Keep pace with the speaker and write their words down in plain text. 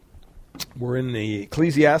We're in the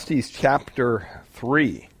Ecclesiastes chapter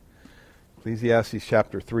 3. Ecclesiastes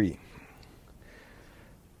chapter 3.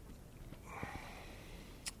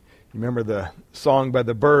 Remember the song by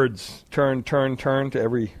the Byrds, Turn, Turn, Turn, to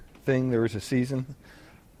everything there is a season?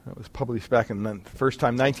 That was published back in the first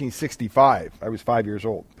time, 1965. I was 5 years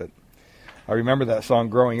old, but I remember that song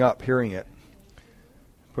growing up, hearing it.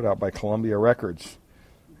 Put out by Columbia Records.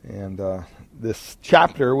 And this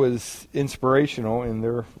chapter was inspirational in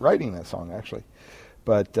their writing that song, actually.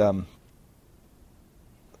 But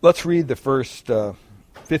let's read the first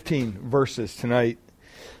 15 verses tonight,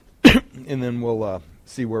 and then we'll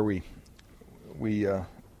see where we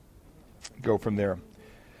go from there.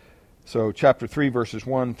 So chapter 3, verses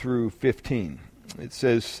 1 through 15. It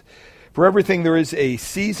says, "For everything there is a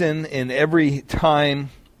season in every time,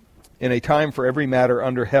 and a time for every matter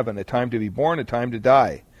under heaven, a time to be born, a time to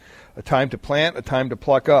die, a time to plant, a time to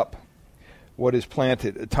pluck up what is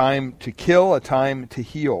planted, a time to kill, a time to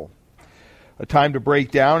heal, a time to break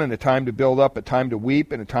down, and a time to build up, a time to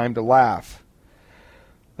weep, and a time to laugh,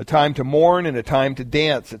 a time to mourn, and a time to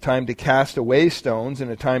dance, a time to cast away stones, and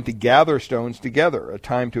a time to gather stones together, a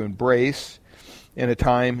time to embrace, and a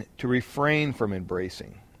time to refrain from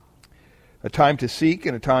embracing, a time to seek,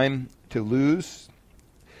 and a time to lose,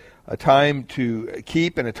 a time to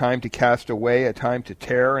keep and a time to cast away, a time to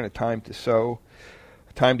tear and a time to sow,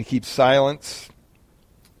 a time to keep silence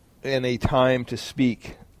and a time to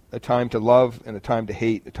speak, a time to love and a time to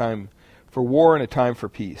hate, a time for war and a time for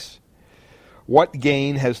peace. What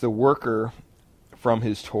gain has the worker from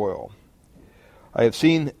his toil? I have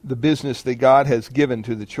seen the business that God has given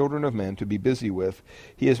to the children of men to be busy with.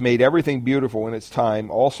 He has made everything beautiful in its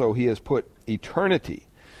time. Also, he has put eternity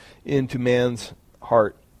into man's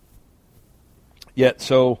heart. Yet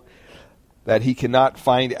so that he cannot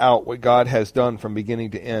find out what God has done from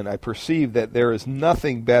beginning to end. I perceive that there is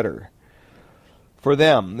nothing better for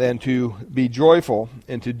them than to be joyful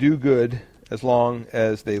and to do good as long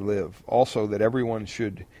as they live. Also that everyone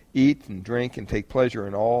should eat and drink and take pleasure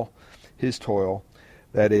in all his toil,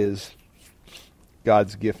 that is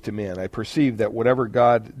God's gift to man. I perceive that whatever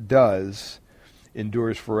God does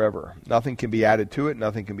endures forever. Nothing can be added to it,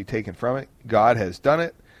 nothing can be taken from it. God has done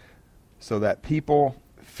it, so that people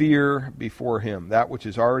fear before him. That which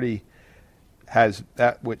has already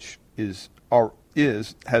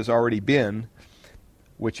been,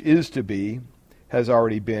 which is to be, has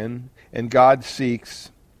already been, and God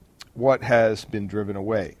seeks what has been driven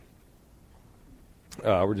away.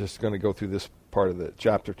 We're just going to go through this part of the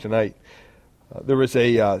chapter tonight. There was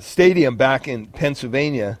a stadium back in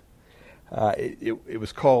Pennsylvania. It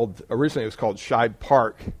was called Shibe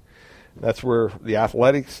Park. That's where the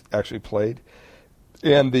Athletics actually played.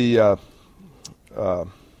 And the, what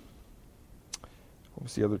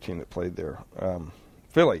was the other team that played there?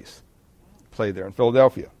 Phillies played there in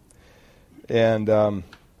Philadelphia. And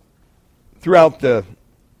throughout the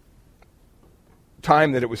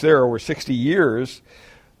time that it was there, over 60 years,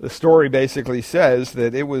 the story basically says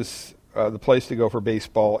that it was the place to go for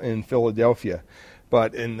baseball in Philadelphia.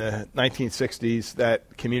 But in the 1960s,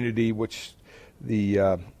 that community, which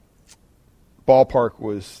the ballpark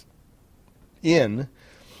was in,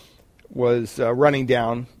 was running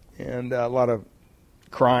down, and a lot of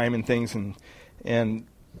crime and things, and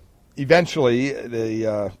eventually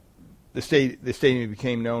the stadium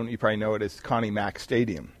became known. You probably know it as Connie Mack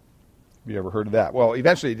Stadium. Have you ever heard of that? Well,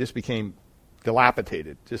 eventually it just became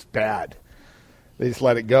dilapidated, just bad. They just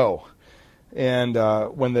let it go. And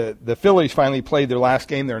when the Phillies finally played their last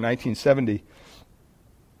game there in 1970,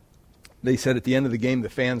 they said at the end of the game, the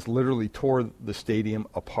fans literally tore the stadium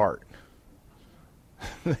apart.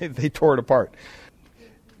 They tore it apart.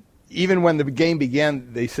 Even when the game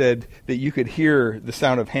began, they said that you could hear the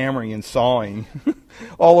sound of hammering and sawing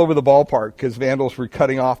all over the ballpark because vandals were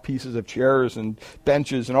cutting off pieces of chairs and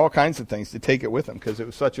benches and all kinds of things to take it with them because it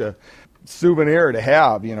was such a souvenir to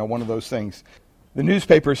have, one of those things. The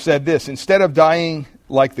newspaper said this: instead of dying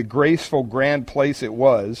like the graceful, grand place it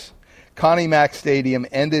was, Connie Mack Stadium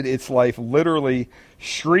ended its life literally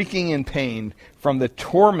shrieking in pain from the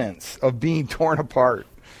torments of being torn apart.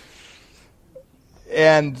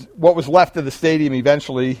 And what was left of the stadium,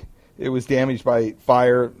 eventually, it was damaged by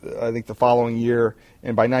fire, I think the following year.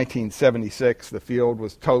 And by 1976, the field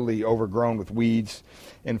was totally overgrown with weeds.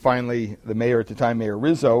 And finally, the mayor at the time, Mayor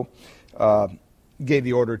Rizzo, gave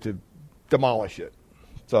the order to demolish it.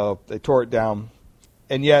 So they tore it down.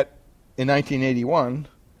 And yet, in 1981,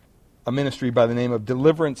 a ministry by the name of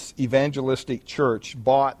Deliverance Evangelistic Church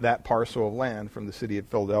bought that parcel of land from the city of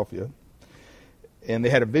Philadelphia. And they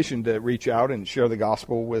had a vision to reach out and share the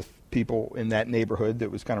gospel with people in that neighborhood that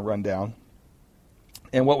was kind of run down.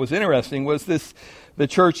 And what was interesting was the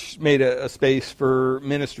church made a space for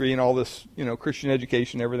ministry and all this, Christian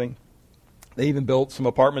education and everything. They even built some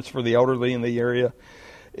apartments for the elderly in the area.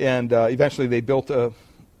 And eventually they built a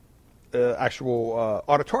actual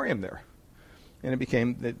auditorium there. And it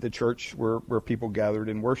became the church where people gathered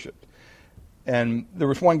and worshiped. And there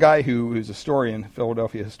was one guy who's a historian,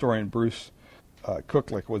 Philadelphia historian, Bruce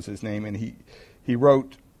Cooklick was his name, and he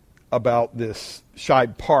wrote about this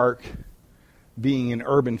Shibe Park being in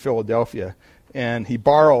urban Philadelphia. And he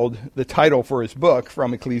borrowed the title for his book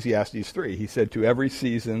from Ecclesiastes 3. He said, to every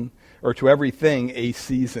season, or to everything, a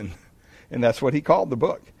season. And that's what he called the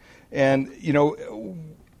book. And,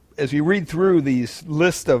 as you read through these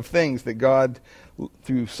list of things that God,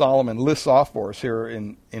 through Solomon, lists off for us here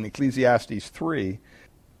in Ecclesiastes 3,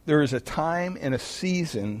 there is a time and a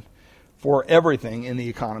season for everything in the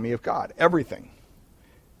economy of God. Everything.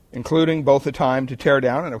 Including both a time to tear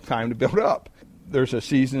down and a time to build up. There's a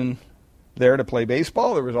season there to play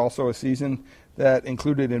baseball. There was also a season that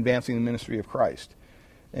included advancing the ministry of Christ.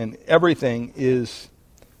 And everything is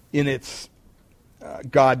in its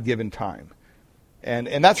God-given time.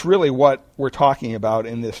 And that's really what we're talking about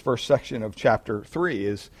in this first section of chapter 3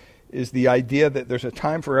 is the idea that there's a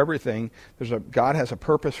time for everything. God has a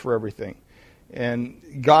purpose for everything.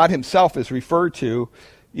 And God himself is referred to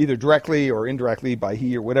either directly or indirectly by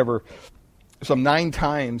he or whatever some 9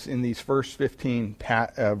 times in these first 15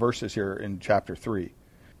 verses here in chapter 3.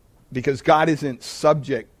 Because God isn't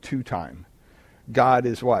subject to time. God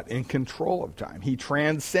is what? In control of time. He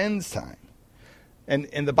transcends time.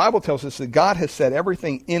 And the Bible tells us that God has set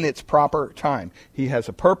everything in its proper time. He has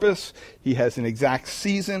a purpose. He has an exact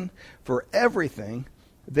season for everything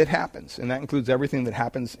that happens. And that includes everything that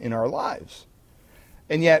happens in our lives.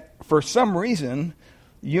 And yet, for some reason,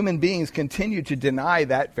 human beings continue to deny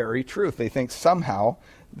that very truth. They think somehow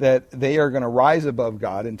that they are going to rise above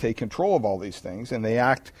God and take control of all these things. And they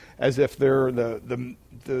act as if they're the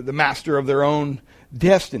master of their own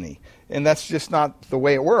destiny. And that's just not the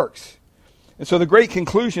way it works. And so the great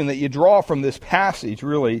conclusion that you draw from this passage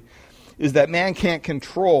really is that man can't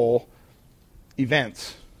control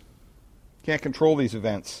events. Can't control these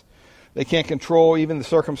events. They can't control even the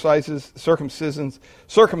circumstances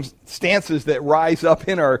that rise up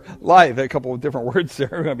in our life. A couple of different words there.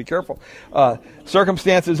 We're going to be careful.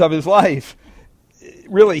 Circumstances of his life.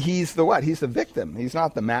 Really, he's the what? He's the victim. He's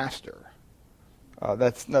not the master.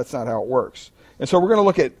 That's not how it works. And so we're going to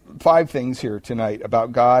look at 5 things here tonight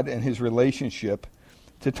about God and his relationship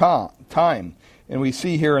to time. And we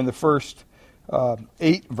see here in the first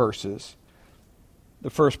 8 verses, the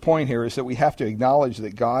first point here is that we have to acknowledge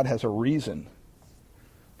that God has a reason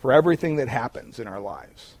for everything that happens in our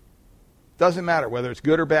lives. Doesn't matter whether it's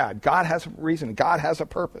good or bad. God has a reason. God has a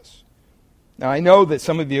purpose. Now, I know that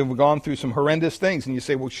some of you have gone through some horrendous things, and you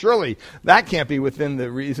say, well, surely that can't be within the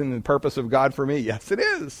reason and purpose of God for me. Yes, it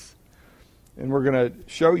is. And we're going to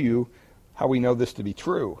show you how we know this to be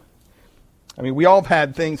true. I mean, we all have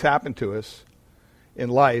had things happen to us in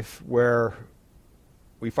life where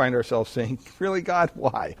we find ourselves saying, really, God,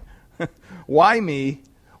 why? Why me?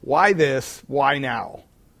 Why this? Why now?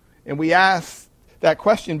 And we ask that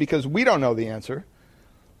question because we don't know the answer.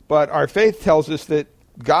 But our faith tells us that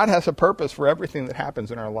God has a purpose for everything that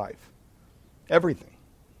happens in our life. Everything.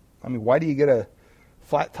 I mean, why do you get a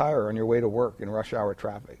flat tire on your way to work in rush hour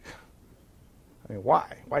traffic? I mean,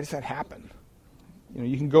 why? Why does that happen?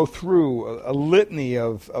 You can go through a litany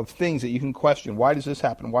of things that you can question. Why does this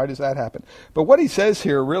happen? Why does that happen? But what he says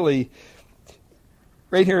here really,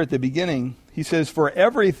 right here at the beginning, he says, for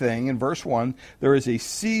everything, in verse 1, there is a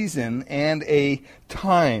season and a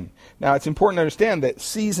time. Now, it's important to understand that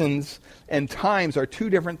seasons and times are 2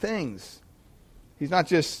 different things. He's not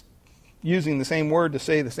just using the same word to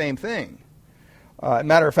say the same thing.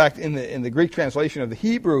 Matter of fact, in the Greek translation of the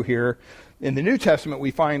Hebrew here, in the New Testament,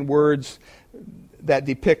 we find words that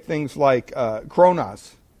depict things like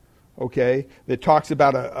chronos, okay, that talks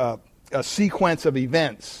about a sequence of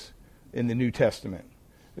events in the New Testament.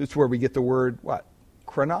 It's where we get the word, what?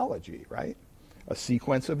 Chronology, right? A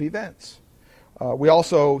sequence of events. We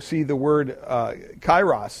also see the word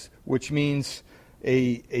kairos, which means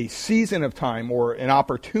a season of time or an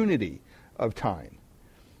opportunity of time.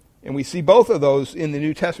 And we see both of those in the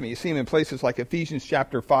New Testament. You see them in places like Ephesians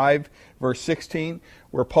chapter 5, verse 16,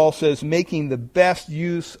 where Paul says, making the best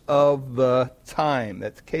use of the time.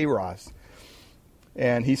 That's kairos.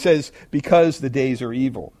 And he says, because the days are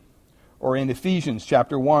evil. Or in Ephesians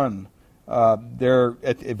chapter 1, there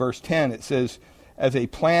at verse 10, it says, as a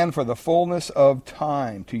plan for the fullness of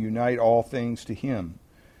time to unite all things to him.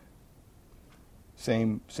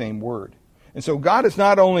 Same word. And so God is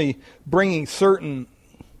not only bringing certain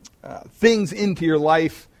things into your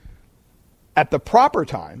life at the proper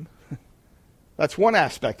time. That's one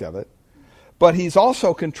aspect of it. But he's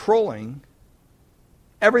also controlling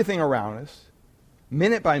everything around us,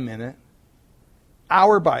 minute by minute,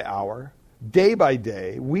 hour by hour, day by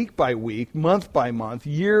day, week by week, month by month,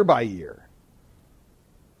 year by year.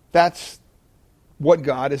 That's what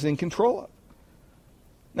God is in control of.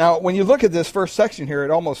 Now, when you look at this first section here,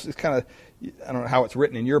 it's kind of, I don't know how it's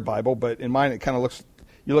written in your Bible, but in mine it kind of looks,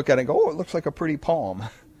 you look at it and go, oh, it looks like a pretty poem.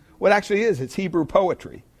 What actually is, it's Hebrew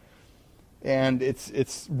poetry. And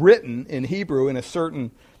it's written in Hebrew in a certain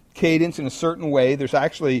cadence, in a certain way. There's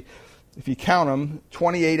actually, if you count them,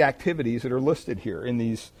 28 activities that are listed here in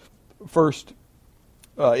these first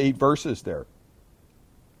 8 verses there.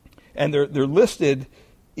 And they're listed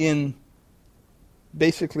in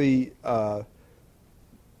basically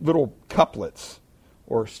little couplets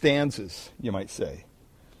or stanzas, you might say.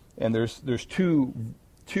 And there's two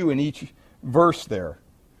in each verse there.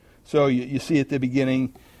 So you see at the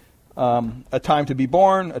beginning, a time to be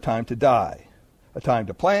born, a time to die, a time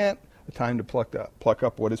to plant, a time to pluck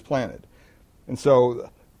up what is planted. And so,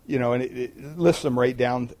 and it lists them right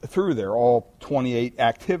down through there, all 28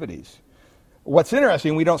 activities. What's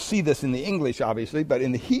interesting, we don't see this in the English, obviously, but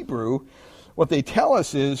in the Hebrew, what they tell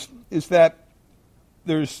us is that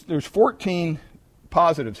there's 14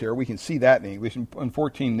 positives here. We can see that in English, and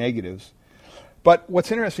 14 negatives. But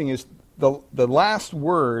what's interesting is the last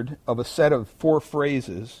word of a set of 4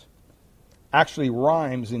 phrases actually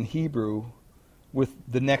rhymes in Hebrew with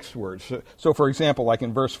the next word. So for example, like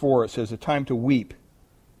in verse 4, it says, a time to weep,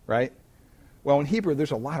 right? Well, in Hebrew,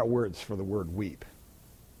 there's a lot of words for the word weep.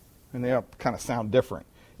 And they all kind of sound different.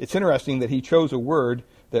 It's interesting that he chose a word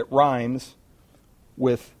that rhymes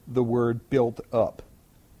with the word built up.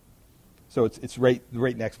 So it's right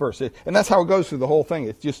next verse. And that's how it goes through the whole thing.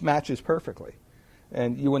 It just matches perfectly.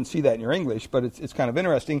 And you wouldn't see that in your English, but it's kind of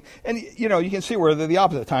interesting. And, you can see where they're the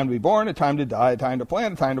opposite. A time to be born, a time to die, a time to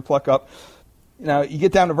plant, a time to pluck up. Now, you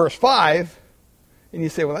get down to verse 5, and you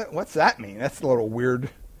say, well, what's that mean? That's a little weird.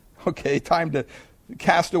 Okay, time to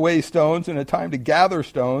cast away stones and a time to gather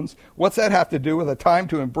stones. What's that have to do with a time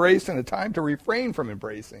to embrace and a time to refrain from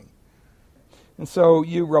embracing? And so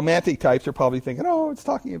you romantic types are probably thinking, oh, it's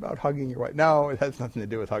talking about hugging your wife. No, it has nothing to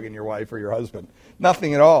do with hugging your wife or your husband.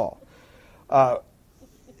 Nothing at all.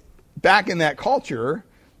 Back in that culture,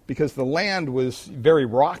 because the land was very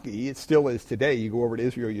rocky, it still is today. You go over to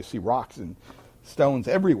Israel, you see rocks and stones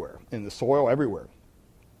everywhere, in the soil everywhere.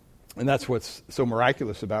 And that's what's so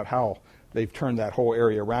miraculous about how they've turned that whole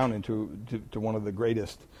area around into one of the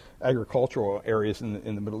greatest agricultural areas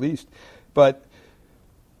in the Middle East. But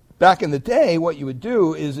back in the day, what you would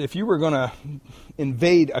do is if you were going to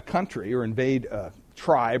invade a country or invade a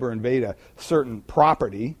tribe or invade a certain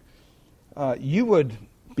property, you would,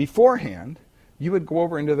 beforehand, you would go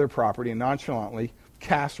over into their property and nonchalantly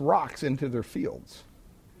cast rocks into their fields.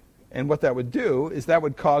 And what that would do is that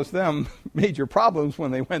would cause them major problems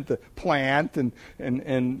when they went to plant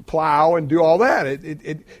and plow and do all that.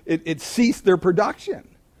 It ceased their production.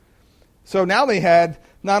 So now they had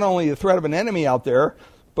not only the threat of an enemy out there,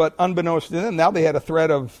 but unbeknownst to them, now they had a threat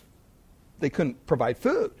of they couldn't provide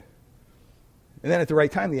food. And then at the right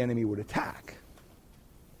time, the enemy would attack.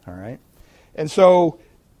 All right? And so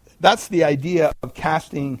that's the idea of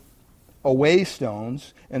casting away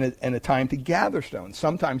stones and a time to gather stones.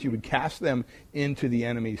 Sometimes you would cast them into the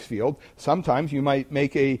enemy's field. Sometimes you might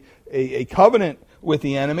make a covenant with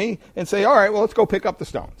the enemy and say, all right, well, let's go pick up the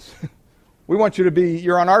stones. We want you to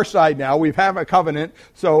you're on our side now. We have a covenant,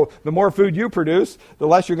 so the more food you produce, the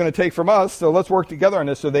less you're going to take from us, so let's work together on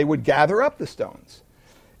this. So they would gather up the stones.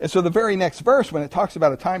 And so the very next verse, when it talks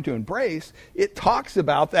about a time to embrace, it talks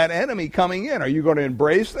about that enemy coming in. Are you going to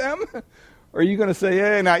embrace them? Or are you going to say,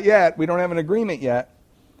 hey, not yet, we don't have an agreement yet?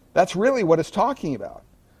 That's really what it's talking about.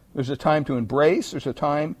 There's a time to embrace, there's a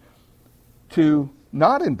time to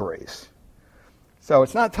not embrace. So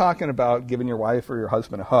it's not talking about giving your wife or your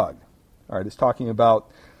husband a hug. All right, it's talking about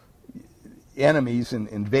enemies and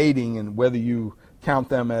invading and whether you count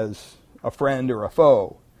them as a friend or a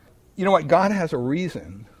foe. You know what? God has a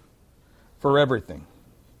reason for everything.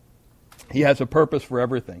 He has a purpose for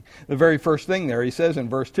everything. The very first thing there, he says in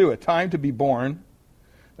verse 2, a time to be born.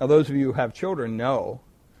 Now, those of you who have children know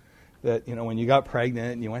that, when you got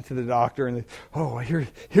pregnant and you went to the doctor and,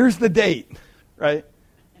 here's the date, right?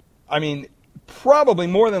 I mean, probably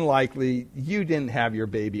more than likely, you didn't have your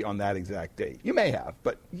baby on that exact date. You may have,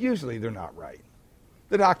 but usually they're not right.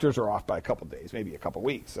 The doctors are off by a couple days, maybe a couple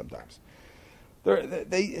weeks sometimes.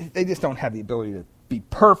 They just don't have the ability to be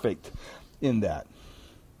perfect in that.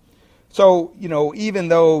 So, even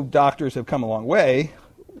though doctors have come a long way,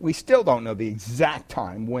 we still don't know the exact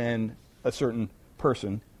time when a certain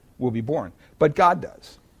person will be born. But God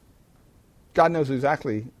does. God knows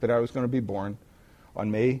exactly that I was going to be born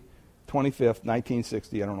on May 25th,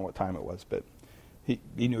 1960. I don't know what time it was, but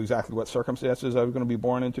he knew exactly what circumstances I was going to be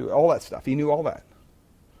born into, all that stuff. He knew all that.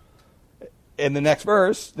 And the next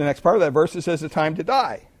verse, the next part of that verse, it says the time to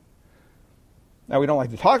die. Now, we don't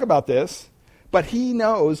like to talk about this, but he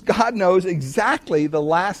knows, God knows exactly the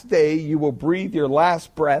last day you will breathe your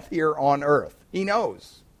last breath here on earth. He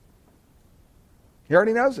knows. He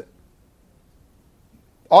already knows it.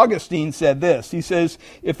 Augustine said this. He says,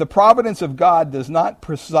 if the providence of God does not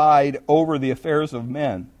preside over the affairs of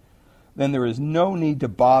men, then there is no need to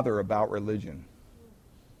bother about religion.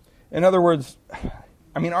 In other words,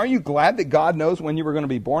 I mean, are you glad that God knows when you were going to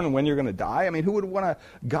be born and when you're going to die? I mean, who would want a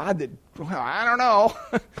God that, well, I don't know.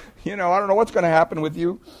 I don't know what's going to happen with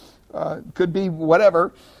you. Could be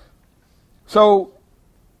whatever. So,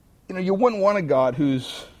 you wouldn't want a God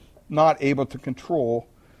who's not able to control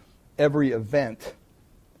every event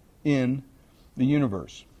in the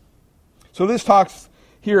universe. So this talks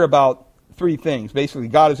here about three things. Basically,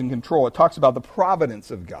 God is in control. It talks about the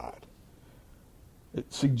providence of God.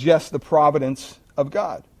 It suggests the providence of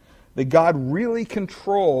God. That God really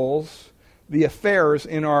controls the affairs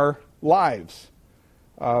in our lives.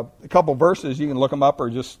 A couple verses, you can look them up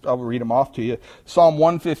or just I'll read them off to you. Psalm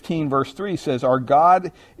 115 verse 3 says, our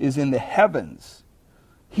God is in the heavens.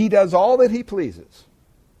 He does all that he pleases.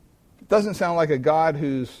 It doesn't sound like a God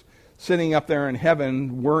who's sitting up there in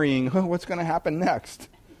heaven worrying, what's going to happen next?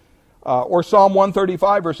 Or Psalm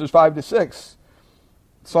 135 verses 5 to 6.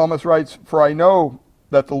 The psalmist writes, for I know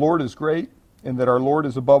that the Lord is great and that our Lord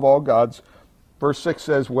is above all gods. Verse 6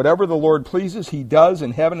 says, whatever the Lord pleases, he does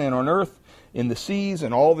in heaven and on earth, in the seas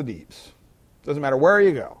and all the deeps. Doesn't matter where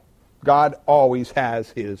you go. God always has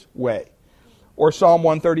his way. Or Psalm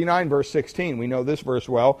 139 verse 16. We know this verse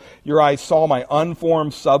well. Your eyes saw my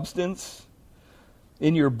unformed substance.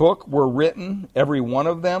 In your book were written, every one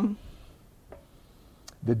of them,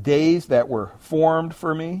 the days that were formed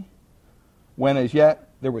for me, when as yet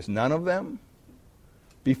there was none of them.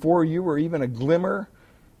 Before you were even a glimmer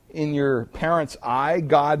in your parents' eye,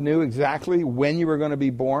 God knew exactly when you were going to be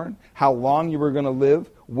born, how long you were going to live,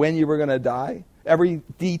 when you were going to die. Every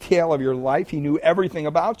detail of your life, he knew everything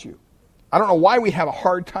about you. I don't know why we have a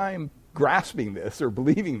hard time grasping this or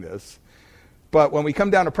believing this. But when we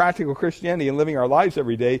come down to practical Christianity and living our lives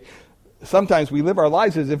every day, sometimes we live our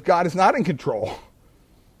lives as if God is not in control.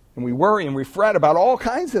 And we worry and we fret about all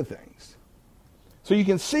kinds of things. So you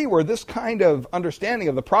can see where this kind of understanding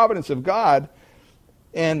of the providence of God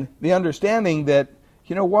and the understanding that,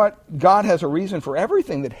 you know what, God has a reason for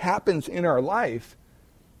everything that happens in our life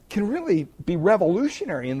can really be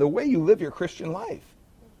revolutionary in the way you live your Christian life.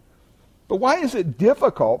 But why is it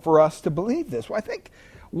difficult for us to believe this? Well, I think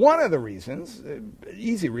one of the reasons,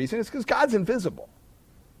 easy reason, is because God's invisible.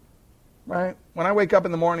 Right? When I wake up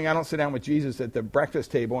in the morning, I don't sit down with Jesus at the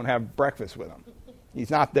breakfast table and have breakfast with him. He's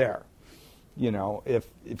not there.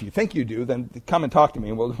 If you think you do, then come and talk to me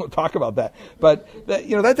and we'll talk about that. But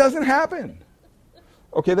that doesn't happen.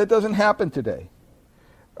 Okay, that doesn't happen today.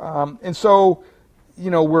 And so,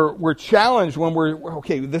 we're challenged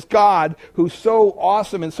when this God who's so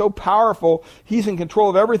awesome and so powerful, he's in control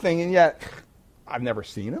of everything, and yet I've never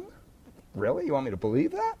seen him? Really? You want me to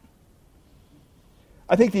believe that?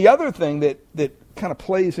 I think the other thing that kind of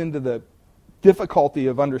plays into the difficulty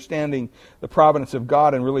of understanding the providence of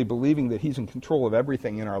God and really believing that he's in control of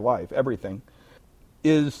everything in our life, everything,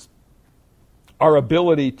 is our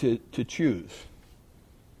ability to choose.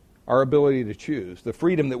 Our ability to choose. The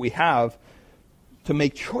freedom that we have to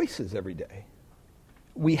make choices every day.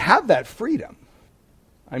 We have that freedom.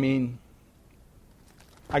 I mean,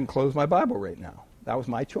 I can close my Bible right now. That was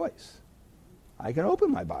my choice. I can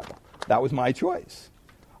open my Bible. That was my choice.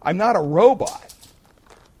 I'm not a robot.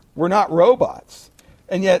 We're not robots.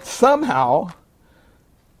 And yet somehow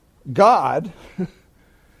God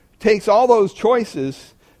takes all those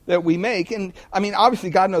choices that we make, and I mean, obviously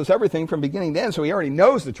God knows everything from beginning to end, so he already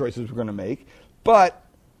knows the choices we're going to make. But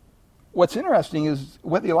what's interesting is,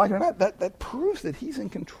 whether you like it or not, that proves that he's in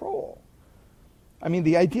control. I mean,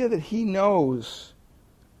 the idea that he knows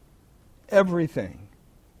everything.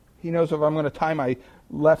 He knows if I'm going to tie my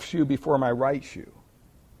left shoe before my right shoe.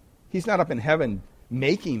 He's not up in heaven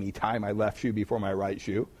making me tie my left shoe before my right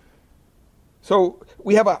shoe. So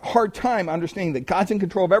we have a hard time understanding that God's in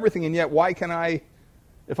control of everything, and yet why can I,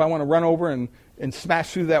 if I want to run over and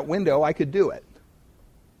smash through that window, I could do it.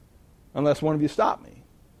 Unless one of you stopped me.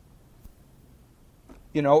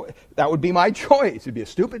 That would be my choice. It'd be a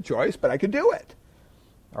stupid choice, but I could do it.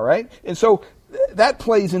 All right? And so that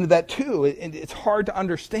plays into that too. And it's hard to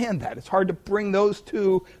understand that. It's hard to bring those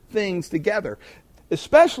two things together,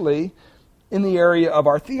 especially in the area of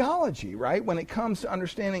our theology, right? When it comes to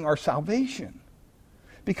understanding our salvation.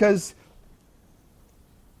 Because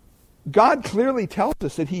God clearly tells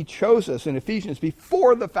us that he chose us in Ephesians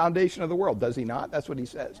before the foundation of the world, does he not? That's what he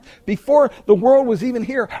says. Before the world was even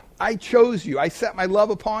here, I chose you. I set my love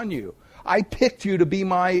upon you. I picked you to be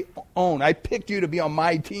my own. I picked you to be on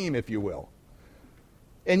my team, if you will.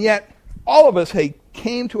 And yet, all of us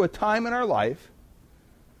came to a time in our life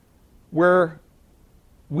where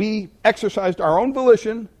we exercised our own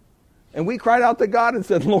volition and we cried out to God and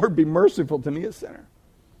said, Lord, be merciful to me, a sinner.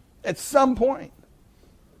 At some point.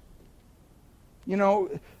 You know,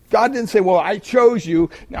 God didn't say, well, I chose you.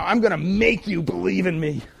 Now I'm going to make you believe in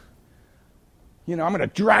me. You know, I'm going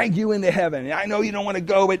to drag you into heaven. I know you don't want to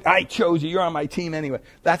go, but I chose you. You're on my team anyway.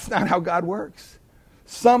 That's not how God works.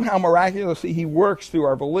 Somehow, miraculously, he works through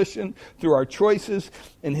our volition, through our choices,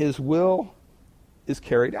 and his will is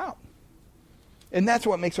carried out. And that's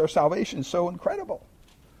what makes our salvation so incredible.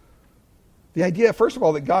 The idea, first of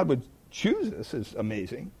all, that God would choose us is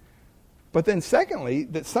amazing. But then secondly,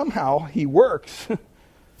 that somehow he works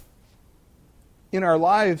in our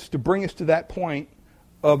lives to bring us to that point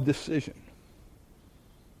of decision.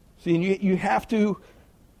 See, and you have to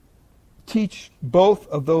teach both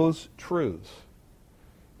of those truths.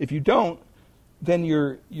 If you don't, then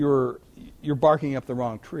you're barking up the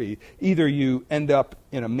wrong tree. Either you end up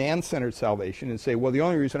in a man-centered salvation and say, well, the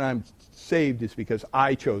only reason I'm saved is because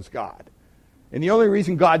I chose God. And the only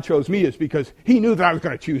reason God chose me is because he knew that I was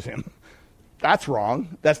going to choose him. That's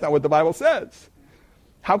wrong. That's not what the Bible says.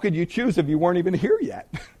 How could you choose if you weren't even here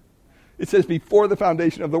yet? It says before the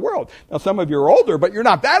foundation of the world. Now, some of you are older, but you're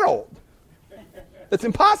not that old. That's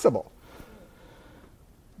impossible.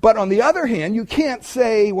 But on the other hand, you can't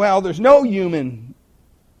say, well, there's no human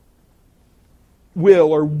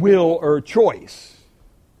will or choice.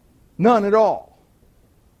 None at all.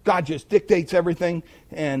 God just dictates everything,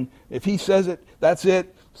 and if he says it, that's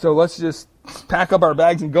it. So let's just pack up our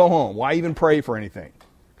bags and go home. Why even pray for anything?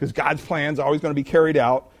 Because God's plan's always going to be carried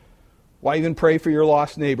out. Why even pray for your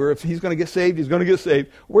lost neighbor? If he's going to get saved, he's going to get saved.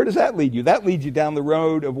 Where does that lead you? That leads you down the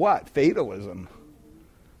road of what? Fatalism.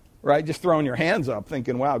 Right? Just throwing your hands up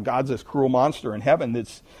thinking, wow, God's this cruel monster in heaven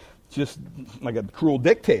that's just like a cruel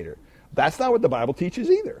dictator. That's not what the Bible teaches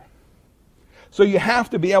either. So you have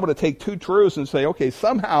to be able to take two truths and say, okay,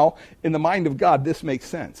 somehow in the mind of God this makes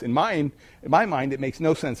sense. In my mind it makes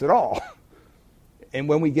no sense at all. And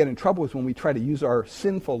when we get in trouble is when we try to use our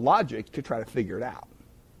sinful logic to try to figure it out.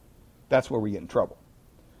 That's where we get in trouble.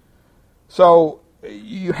 So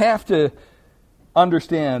you have to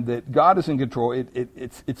understand that God is in control.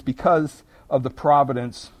 It's because of the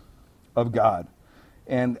providence of God.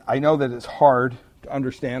 And I know that it's hard to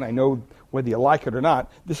understand. I know whether you like it or not,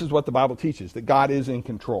 this is what the Bible teaches, that God is in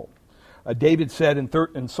control. David said in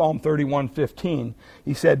Psalm 31:15,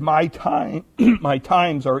 he said, my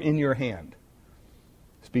times are in your hand.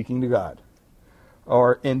 Speaking to God.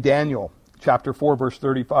 Or in Daniel chapter 4, verse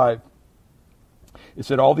 35, it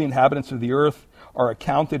said, all the inhabitants of the earth are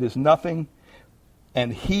accounted as nothing,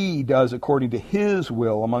 and he does according to his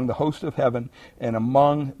will among the host of heaven and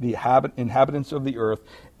among the inhabitants of the earth,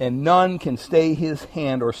 and none can stay his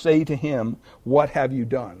hand or say to him, what have you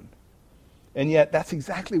done? And yet that's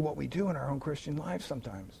exactly what we do in our own Christian lives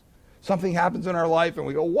sometimes. Something happens in our life and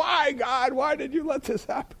we go, why, God? Why did you let this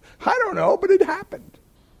happen? I don't know, but it happened.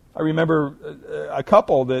 I remember a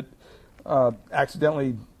couple that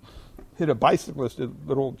accidentally hit a bicyclist, a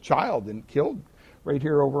little child, and killed right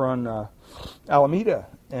here over on Alameda.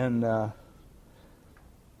 And the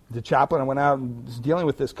chaplain went out and was dealing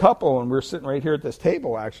with this couple, and we were sitting right here at this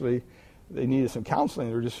table, actually. They needed some counseling.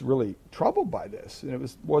 They were just really troubled by this. And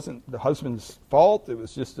it wasn't the husband's fault. It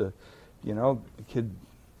was just the kid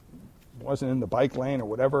wasn't in the bike lane or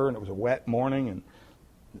whatever, and it was a wet morning, and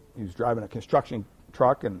he was driving a construction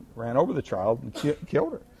truck and ran over the child and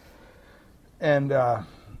killed her. And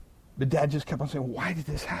the dad just kept on saying, why did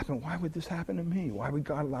this happen? Why would this happen to me? Why would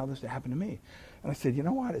God allow this to happen to me? And I said, you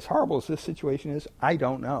know what? As horrible as this situation is, I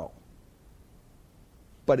don't know.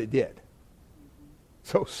 But it did.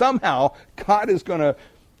 So somehow, God is going to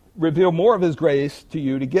reveal more of his grace to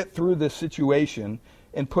you to get through this situation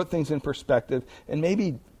and put things in perspective. And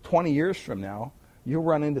maybe 20 years from now, you'll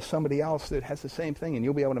run into somebody else that has the same thing and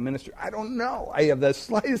you'll be able to minister. I don't know. I have the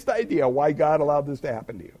slightest idea why God allowed this to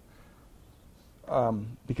happen to you.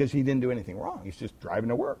 Because he didn't do anything wrong. He's just driving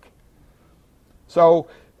to work. So,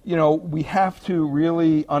 we have to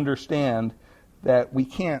really understand that we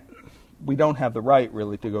don't have the right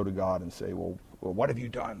really to go to God and say, well, well, what have you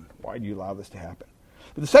done? Why do you allow this to happen?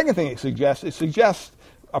 But the second thing it suggests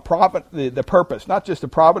the purpose, not just the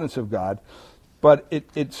providence of God, but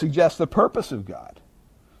it suggests the purpose of God.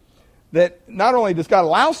 That not only does God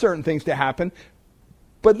allow certain things to happen,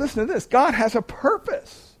 but listen to this, God has a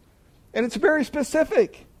purpose. And it's very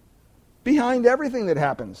specific behind everything that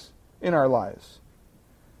happens in our lives.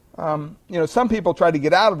 Some people try to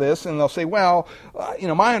get out of this and they'll say, well,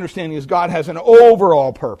 my understanding is God has an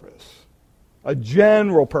overall purpose, a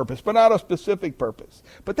general purpose, but not a specific purpose.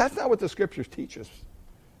 But that's not what the Scriptures teach us.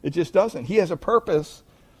 It just doesn't. He has a purpose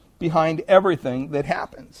behind everything that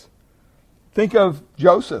happens. Think of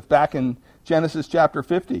Joseph back in Genesis chapter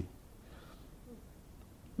 50.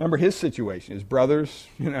 Remember his situation. His brothers,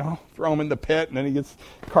 throw him in the pit, and then he gets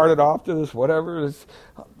carted off to this whatever.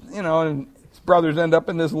 And his brothers end up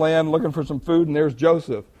in this land looking for some food, and there's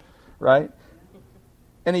Joseph, right?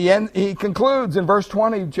 And he concludes in verse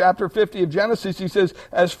 20, chapter 50 of Genesis, he says,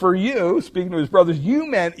 as for you, speaking to his brothers, you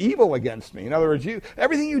meant evil against me. In other words,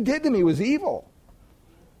 everything you did to me was evil.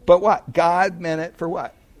 But what? God meant it for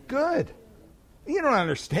what? Good. You don't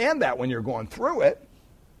understand that when you're going through it.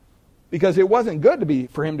 Because it wasn't good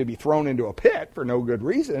for him to be thrown into a pit for no good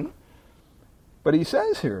reason. But he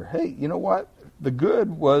says here, hey, you know what? The good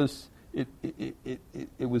was, it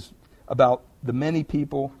was about the many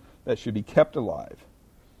people that should be kept alive.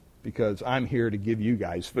 Because I'm here to give you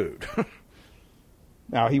guys food.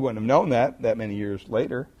 Now, he wouldn't have known that many years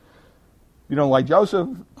later. You don't like Joseph,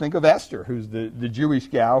 think of Esther, who's the Jewish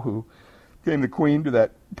gal who became the queen to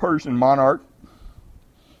that Persian monarch.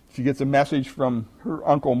 She gets a message from her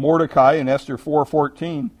uncle Mordecai in Esther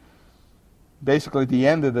 4:14. Basically, at the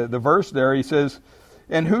end of the verse there, he says,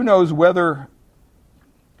 and who knows whether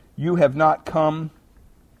you have not come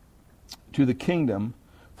to the kingdom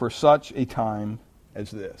for such a time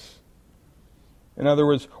as this. In other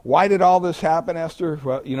words, why did all this happen, Esther?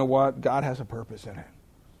 Well, you know what? God has a purpose in it.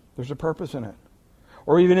 There's a purpose in it.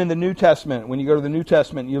 Or even in the New Testament, when you go to the New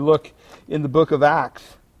Testament, you look in the book of Acts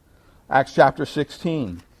chapter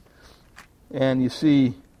 16, and you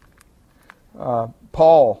see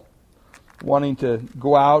Paul wanting to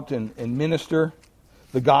go out and minister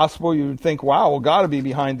the gospel. You would think, wow, well, God would be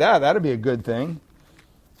behind that. That would be a good thing.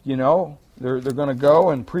 They're going to go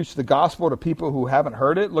and preach the gospel to people who haven't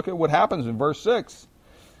heard it. Look at what happens in verse 6.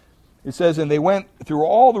 It says, and they went through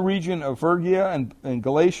all the region of Phrygia and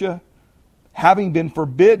Galatia, having been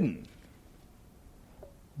forbidden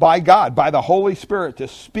by God, by the Holy Spirit, to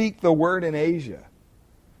speak the word in Asia.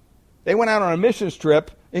 They went out on a missions trip,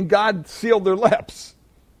 and God sealed their lips.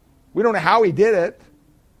 We don't know how he did it,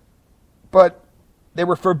 but they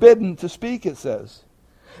were forbidden to speak, it says.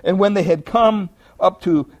 And when they had come up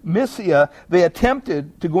to Mysia, they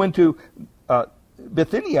attempted to go into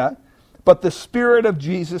Bithynia, but the Spirit of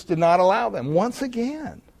Jesus did not allow them. Once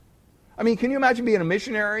again. I mean, can you imagine being a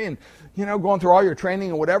missionary and, going through all your training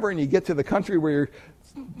and whatever, and you get to the country where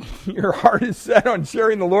your heart is set on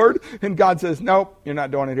sharing the Lord, and God says, nope, you're not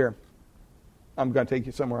doing it here. I'm going to take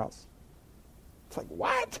you somewhere else. It's like,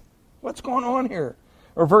 what? What's going on here?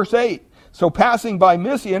 Or verse 8. So passing by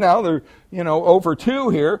Mysia, now they're, over 2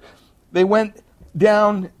 here, they went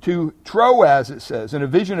down to Troas, it says, and a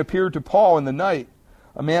vision appeared to Paul in the night.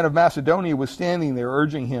 A man of Macedonia was standing there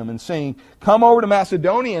urging him and saying, come over to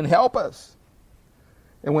Macedonia and help us.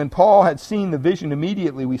 And when Paul had seen the vision,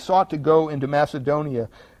 immediately we sought to go into Macedonia,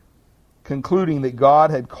 concluding that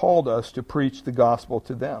God had called us to preach the gospel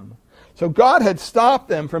to them. So God had stopped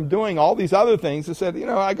them from doing all these other things and said,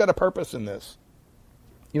 I got a purpose in this.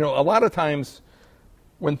 A lot of times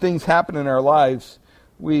when things happen in our lives,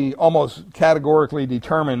 we almost categorically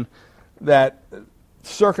determine that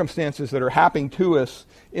circumstances that are happening to us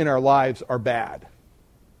in our lives are bad.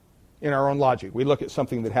 In our own logic, we look at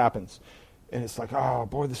something that happens, and it's like, oh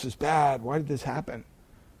boy, this is bad. Why did this happen?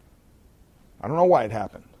 I don't know why it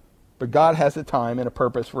happened. But God has a time and a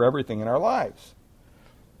purpose for everything in our lives.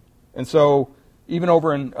 And so, even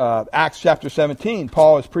over in Acts chapter 17,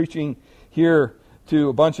 Paul is preaching here to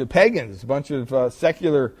a bunch of pagans, a bunch of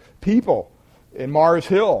secular people in Mars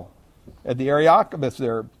Hill at the Areopagus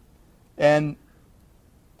there. And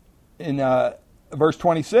in verse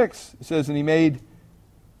 26, it says, and he made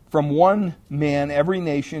from one man every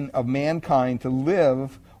nation of mankind to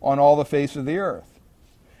live on all the face of the earth.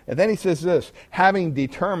 And then he says this, having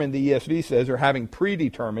determined, the ESV says, or having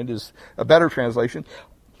predetermined is a better translation,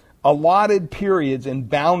 allotted periods and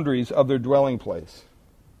boundaries of their dwelling place.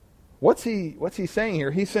 What's he saying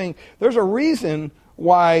here? He's saying there's a reason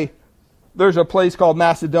why there's a place called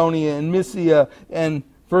Macedonia and Mysia and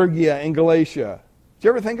Phrygia and Galatia. Do you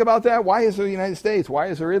ever think about that? Why is there the United States? Why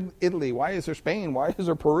is there Italy? Why is there Spain? Why is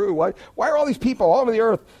there Peru? Why are all these people all over the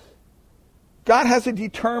earth? God has a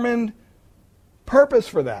determined purpose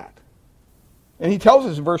for that. And he tells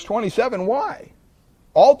us in verse 27 why.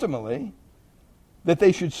 Ultimately, that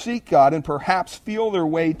they should seek God and perhaps feel their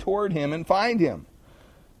way toward him and find him.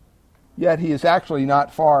 Yet he is actually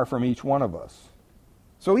not far from each one of us.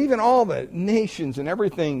 So even all the nations and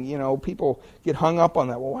everything, people get hung up on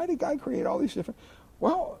that. Well, why did God create all these different...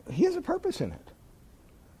 Well, he has a purpose in it.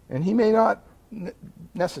 And he may not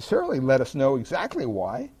necessarily let us know exactly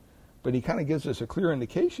why, but he kind of gives us a clear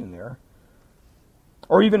indication there.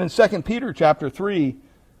 Or even in 2 Peter chapter 3,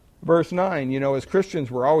 verse 9, as Christians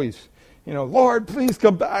we're always, Lord, please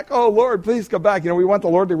come back. Oh, Lord, please come back. We want the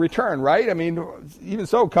Lord to return, right? I mean, even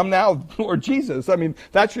so, come now, Lord Jesus. I mean,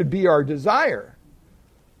 that should be our desire.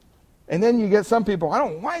 And then you get some people,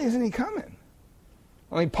 why isn't he coming?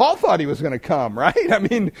 I mean, Paul thought he was going to come, right? I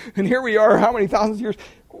mean, and here we are, how many thousands of years?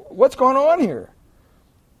 What's going on here?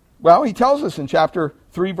 Well, he tells us in chapter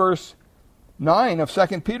 3, verse 9 of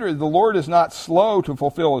 2 Peter, the Lord is not slow to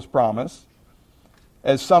fulfill his promise,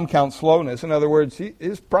 as some count slowness. In other words,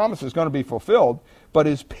 his promise is going to be fulfilled, but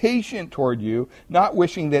is patient toward you, not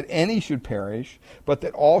wishing that any should perish, but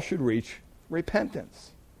that all should reach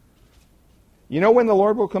repentance. You know when the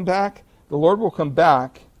Lord will come back? The Lord will come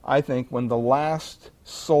back, I think, when the last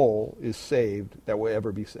soul is saved that will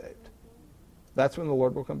ever be saved. That's when the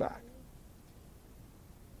Lord will come back.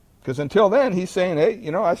 Because until then, he's saying,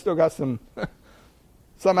 hey, I still got some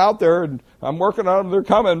out there, and I'm working on them. They're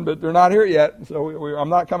coming, but they're not here yet. So I'm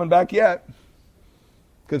not coming back yet.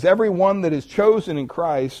 Because everyone that is chosen in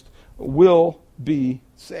Christ will be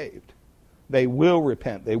saved. They will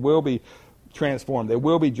repent. They will be transformed. They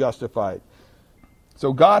will be justified.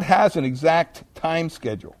 So God has an exact time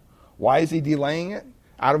schedule. Why is he delaying it?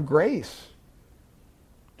 Out of grace.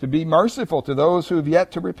 To be merciful to those who have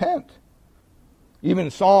yet to repent. Even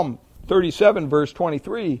in Psalm 37, verse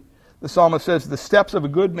 23, the psalmist says, the steps of a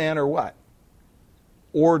good man are what?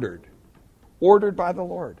 Ordered. Ordered by the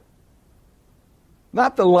Lord.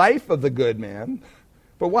 Not the life of the good man,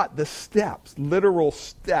 but what? The steps. Literal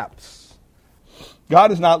steps.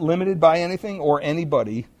 God is not limited by anything or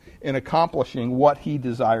anybody in accomplishing what he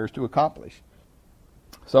desires to accomplish.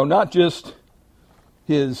 So not just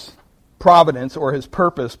his providence or his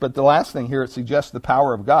purpose, but the last thing here, it suggests the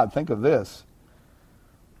power of God. Think of this.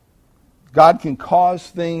 God can cause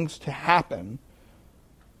things to happen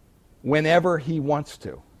whenever he wants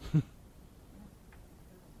to.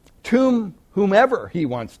 To whomever he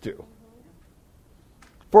wants to.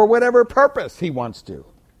 For whatever purpose he wants to.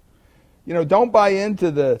 Don't buy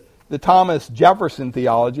into the Thomas Jefferson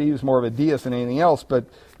theology. He was more of a deist than anything else, but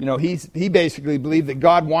he basically believed that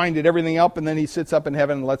God winded everything up and then he sits up in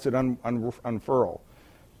heaven and lets it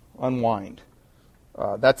unwind.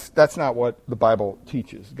 That's not what the Bible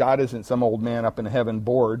teaches. God isn't some old man up in heaven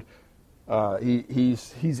bored.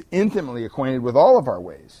 He's intimately acquainted with all of our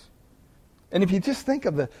ways. And if you just think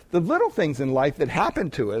of the little things in life that happen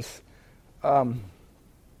to us,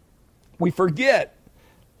 we forget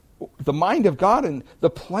the mind of God and the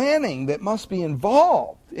planning that must be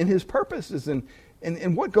involved in his purposes and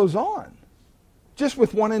what goes on just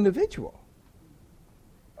with one individual.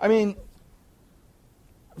 I mean,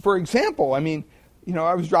 for example, I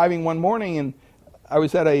was driving one morning and I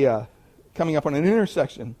was at coming up on an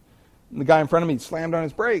intersection, and the guy in front of me slammed on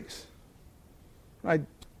his brakes. I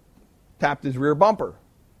tapped his rear bumper,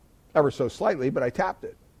 ever so slightly, but I tapped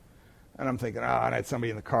it. And I'm thinking, I had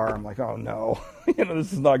somebody in the car. I'm like, oh no,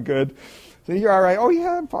 this is not good. So you're all right? Oh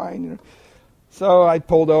yeah, I'm fine. So I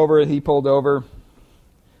pulled over. He pulled over,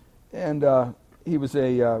 and he was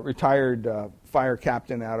a retired fire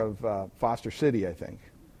captain out of Foster City, I think.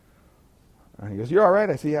 And he goes, "You're all right?"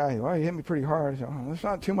 I said, "Yeah." Well, he hit me pretty hard. I said, "Oh, there's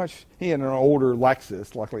not too much." He had an older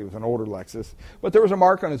Lexus. Luckily, it was an older Lexus, but there was a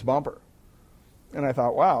mark on his bumper. And I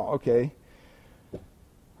thought, wow, okay.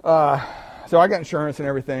 So I got insurance and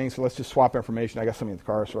everything, so let's just swap information. I got something in the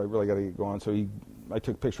car, so I really got to get going. So I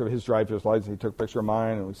took a picture of his driver's license, he took a picture of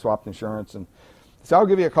mine, and we swapped insurance. And he said, "I'll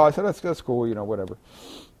give you a call." I said, that's cool, whatever.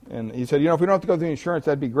 And he said, "If we don't have to go through the insurance,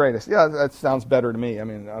 that'd be great." I said, "Yeah, that sounds better to me. I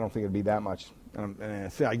don't think it'd be that much."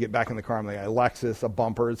 And I get back in the car, I'm like, a Lexus, a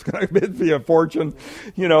bumper, it's going to be a fortune.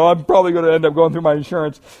 I'm probably going to end up going through my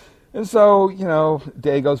insurance. And so,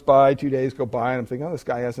 day goes by, 2 days go by, and I'm thinking, this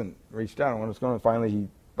guy hasn't reached out. I wonder what's going on. Finally,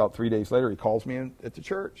 about 3 days later, he calls me at the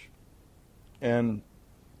church. And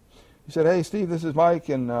he said, "Hey, Steve, this is Mike."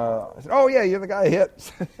 And I said, "Oh, yeah, you're the guy I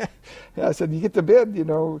hit." Yeah, I said, "You get the bid,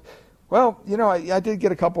 Well, I did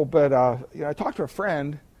get a couple, but, I talked to a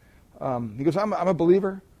friend. He goes, I'm a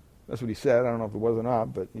believer. That's what he said. I don't know if it was or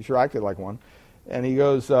not, but he sure acted like one. And he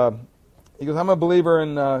goes, I'm a believer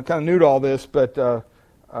and kind of new to all this, but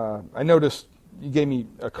I noticed you gave me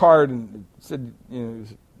a card and it said,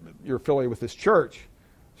 you're affiliated with this church.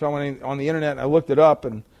 So I went on the internet and I looked it up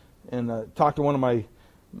and talked to one of my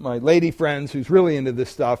lady friends who's really into this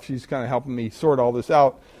stuff. She's kind of helping me sort all this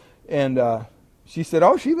out. And she said,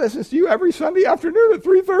 oh, she listens to you every Sunday afternoon at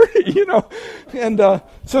 3:30, And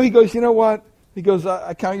so he goes, you know what? He goes,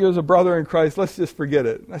 I count you as a brother in Christ. Let's just forget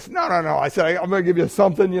it. And I said, no. I said, I'm going to give you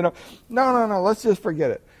something, No, let's just forget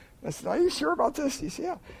it. I said, are you sure about this? He said,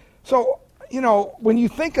 yeah. So, when you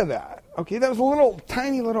think of that, okay, that was a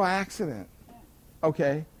tiny little accident,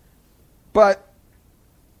 okay? But,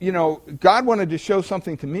 God wanted to show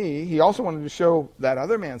something to me. He also wanted to show that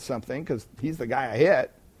other man something because he's the guy I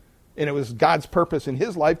hit. And it was God's purpose in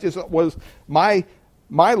his life. Just was my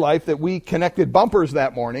life that we connected bumpers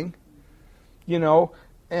that morning,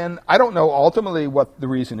 And I don't know ultimately what the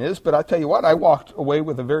reason is, but I tell you what, I walked away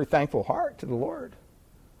with a very thankful heart to the Lord.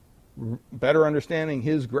 Better understanding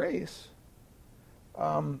his grace.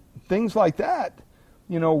 Things like that,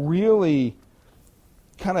 really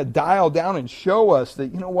kind of dial down and show us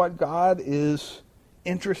that, God is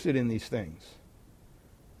interested in these things.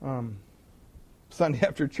 Sunday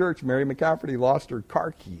after church, Mary McCafferty lost her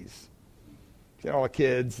car keys. She had all the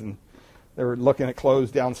kids, and they were looking at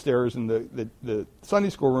clothes downstairs in the Sunday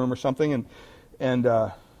school room or something, and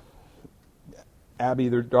Abby,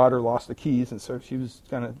 their daughter, lost the keys, and so she was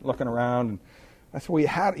kind of looking around, and I said, well, you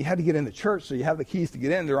had to get into church, so you have the keys to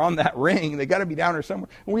get in. They're on that ring. They got to be down there somewhere.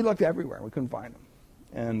 And we looked everywhere. We couldn't find them.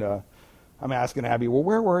 And I'm asking Abby, well,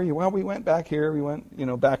 where were you? Well, we went back here. We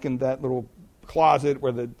went, back in that little closet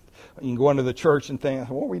where you can go into the church and things. I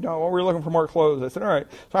said, we were looking for more clothes. I said, all right.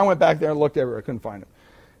 So I went back there and looked everywhere. I couldn't find them.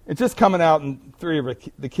 It's just coming out, and 3 of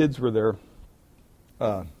the kids were there.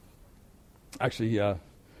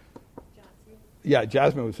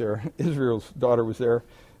 Jasmine was there. Israel's daughter was there,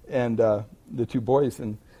 and the 2 boys.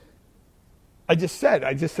 And I just said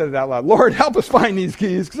it out loud, Lord, help us find these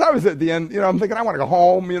keys. Because I was at the end, I'm thinking, I want to go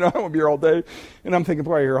home, I want to be here all day. And I'm thinking,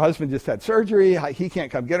 boy, her husband just had surgery. He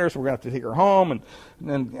can't come get her, so we're going to have to take her home and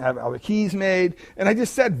then have all the keys made. And I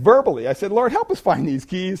just said verbally, I said, Lord, help us find these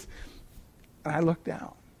keys. And I looked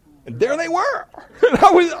down, and there they were. And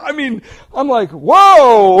I'm like,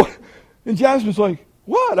 whoa. And Jasmine's like,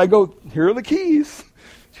 what? I go, here are the keys.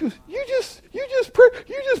 She goes, you just prayed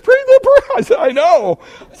that prayer. I said, I know.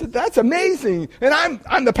 I said, that's amazing. And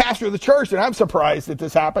I'm the pastor of the church, and I'm surprised that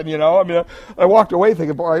this happened. I walked away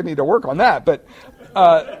thinking, boy, I need to work on that. But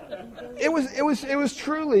it was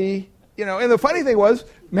truly, And the funny thing was,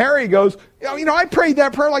 Mary goes, I prayed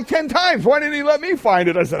that prayer like 10 times. Why didn't he let me find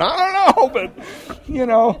it? I said, I don't know, but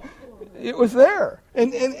it was there.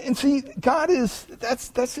 And see, God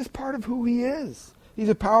that's just part of who he is. He's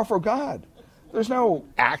a powerful God. There's no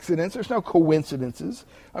accidents. There's no coincidences.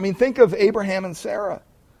 Think of Abraham and Sarah,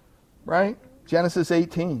 right? Genesis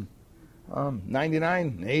 18, 99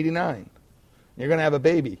 and 89. You're going to have a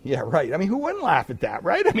baby. Yeah, right. Who wouldn't laugh at that,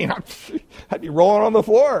 right? I'd be rolling on the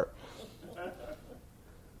floor.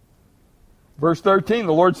 Verse 13,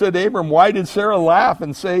 the Lord said to Abram, why did Sarah laugh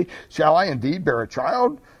and say, shall I indeed bear a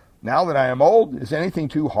child? Now that I am old, is anything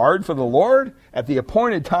too hard for the Lord? At the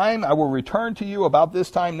appointed time, I will return to you about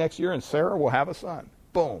this time next year, and Sarah will have a son.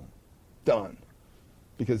 Boom. Done.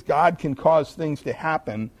 Because God can cause things to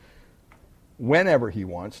happen whenever he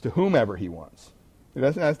wants, to whomever he wants. He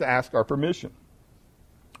doesn't have to ask our permission.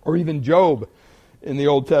 Or even Job in the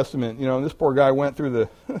Old Testament. This poor guy went through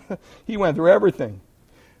he went through everything.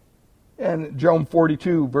 And Job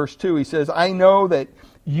 42, verse 2, he says, I know that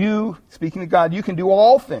you, speaking to God, you can do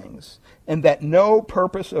all things, and that no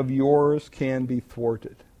purpose of yours can be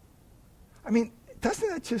thwarted. Doesn't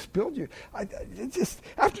that just build you?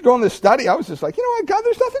 After doing this study, I was just like, what, God,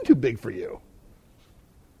 there's nothing too big for you.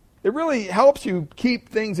 It really helps you keep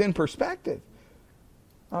things in perspective.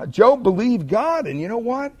 Job believed God, and you know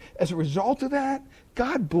what? As a result of that,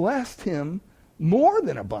 God blessed him more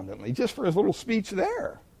than abundantly, just for his little speech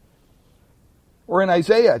there. Or in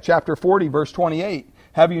Isaiah chapter 40, verse 28,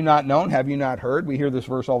 have you not known, have you not heard? We hear this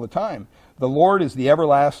verse all the time. The Lord is the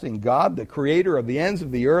everlasting God, the creator of the ends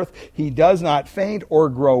of the earth. He does not faint or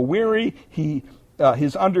grow weary.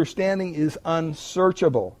 His understanding is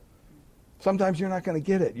unsearchable. Sometimes you're not going to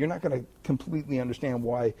get it. You're not going to completely understand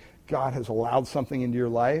why God has allowed something into your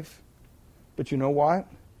life. But you know what?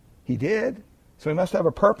 He did. So he must have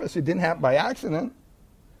a purpose. It didn't happen by accident.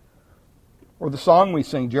 Or the song we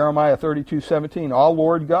sing, Jeremiah 32:17, all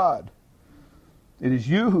Lord God, it is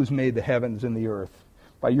you who's made the heavens and the earth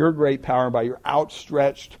by your great power and by your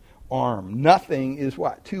outstretched arm. Nothing is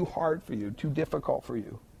what? Too hard for you, too difficult for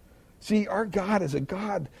you. See, our God is a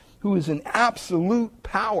God who is in absolute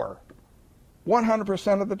power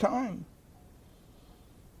 100% of the time.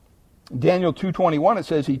 In Daniel 2:21, it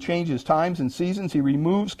says he changes times and seasons. He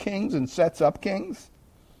removes kings and sets up kings.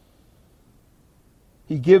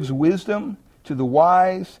 He gives wisdom to the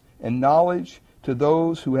wise and knowledge to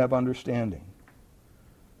those who have understanding.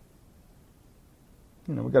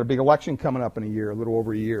 You know, we've got a big election coming up in a year, a little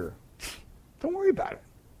over a year. Don't worry about it.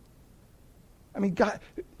 I mean, God,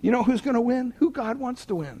 you know who's going to win? Who God wants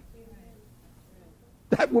to win.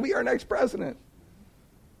 That will be our next president.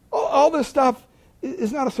 All this stuff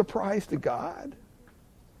is not a surprise to God.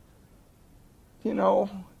 You know,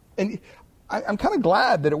 and I'm kind of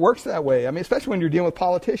glad that it works that way. I mean, especially when you're dealing with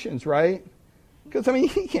politicians, right? Because, I mean,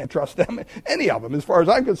 you can't trust them, any of them, as far as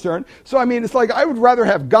I'm concerned. So, I mean, it's like I would rather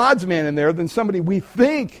have God's man in there than somebody we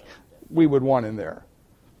think we would want in there.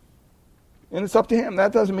 And it's up to him.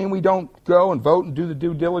 That doesn't mean we don't go and vote and do the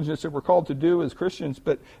due diligence that we're called to do as Christians,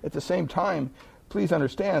 but at the same time, please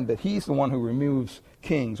understand that he's the one who removes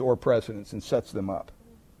kings or presidents and sets them up.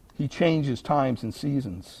 He changes times and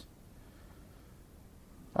seasons.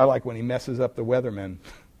 I like when he messes up the weathermen.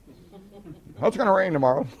 Oh, it's going to rain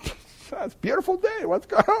tomorrow. It's a beautiful day. What's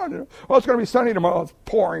going on? Well, it's going to be sunny tomorrow. It's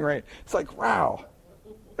pouring rain. It's like, wow.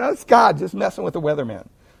 That's God just messing with the weathermen.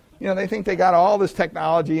 You know, they think they got all this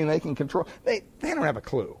technology and they can control. They don't have a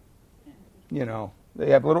clue. You know,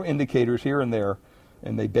 they have little indicators here and there,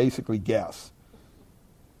 and they basically guess.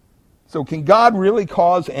 So can God really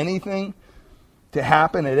cause anything to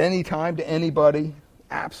happen at any time to anybody?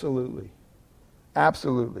 Absolutely.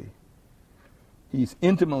 Absolutely. He's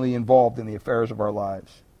intimately involved in the affairs of our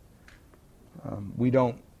lives. We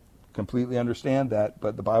don't completely understand that,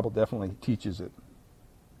 but the Bible definitely teaches it.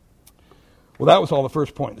 Well, that was all the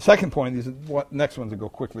first point. The second point, these next ones will go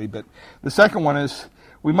quickly, but the second one is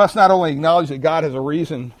we must not only acknowledge that God has a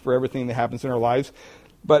reason for everything that happens in our lives,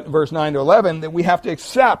 but verse 9 to 11, that we have to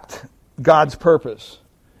accept God's purpose.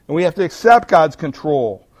 And we have to accept God's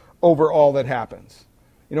control over all that happens.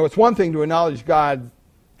 You know, it's one thing to acknowledge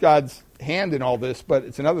God's hand in all this, but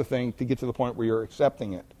it's another thing to get to the point where you're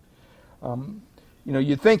accepting it. You know,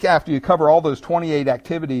 you'd think after you cover all those 28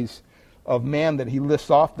 activities of man that he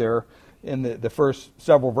lists off there in the first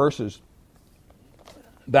several verses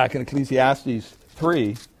back in Ecclesiastes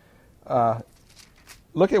 3,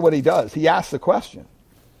 look at what he does. He asks the question.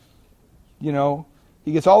 You know,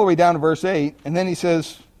 he gets all the way down to verse 8, and then he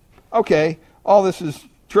says, okay, all this is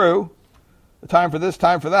true. The time for this,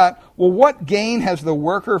 time for that. Well, what gain has the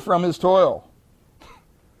worker from his toil?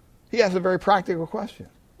 He has a very practical question.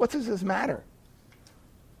 What does this matter?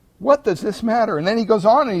 What does this matter? And then he goes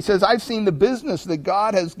on and he says, I've seen the business that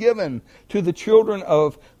God has given to the children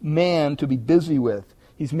of man to be busy with.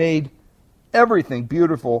 He's made everything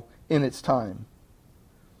beautiful in its time.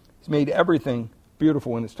 He's made everything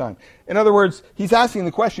beautiful in its time. In other words, he's asking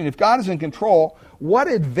the question, if God is in control, what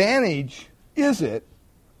advantage is it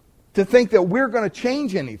to think that we're going to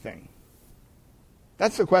change anything?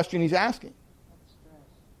 That's the question he's asking.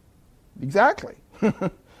 Exactly.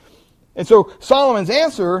 And so Solomon's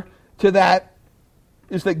answer to that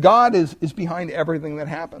is that God is behind everything that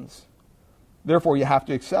happens. Therefore, you have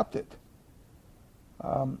to accept it.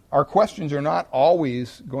 Our questions are not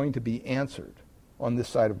always going to be answered on this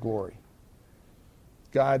side of glory.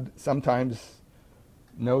 God sometimes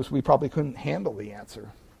knows we probably couldn't handle the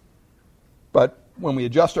answer. But when we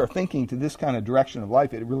adjust our thinking to this kind of direction of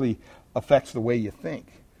life, it really affects the way you think.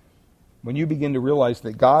 When you begin to realize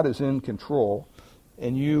that God is in control,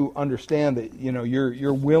 and you understand that, you know,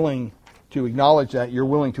 you're willing to acknowledge that, you're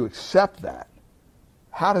willing to accept that,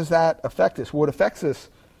 how does that affect us? Well, it affects us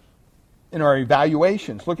in our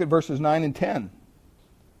evaluations. Look at verses 9 and 10.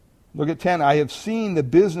 Look at 10. I have seen the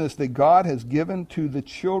business that God has given to the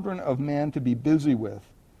children of man to be busy with.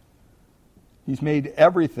 He's made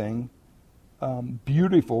everything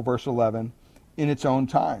beautiful, verse 11, in its own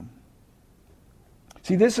time.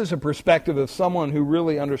 See, this is a perspective of someone who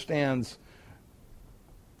really understands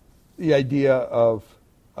the idea of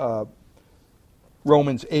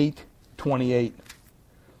Romans 8:28.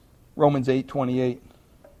 Romans 8:28.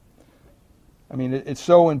 I mean, it's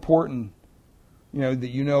so important, you know, that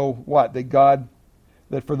you know what?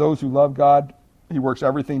 That for those who love God, he works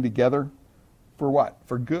everything together for what?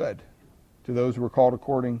 For good, to those who are called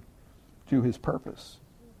according to his purpose.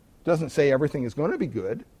 It doesn't say everything is going to be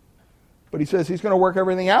good, but he says he's going to work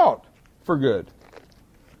everything out for good.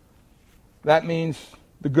 That means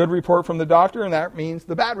the good report from the doctor, and that means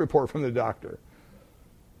the bad report from the doctor.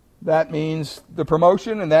 That means the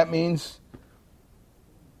promotion, and that means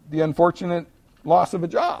the unfortunate loss of a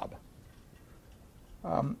job.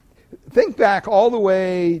 Think back all the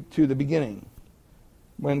way to the beginning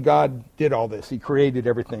when God did all this. He created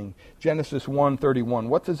everything. Genesis 1:31.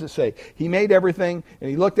 What does it say? He made everything, and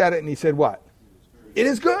he looked at it, and he said what? It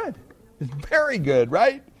is good. It's very good,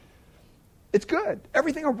 right? It's good.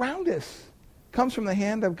 Everything around us comes from the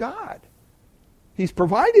hand of God. He's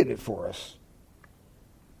provided it for us.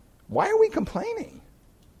 Why are we complaining?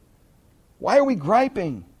 Why are we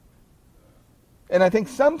griping? And I think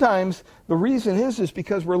sometimes the reason is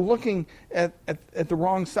because we're looking at the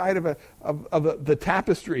wrong side of the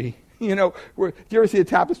tapestry. You know, do you ever see a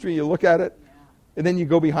tapestry, you look at it, and then you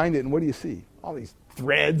go behind it, and what do you see? All these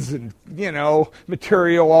threads and,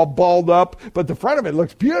 material all balled up, but the front of it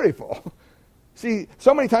looks beautiful. See,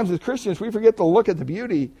 so many times as Christians, we forget to look at the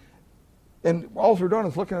beauty, and all we're doing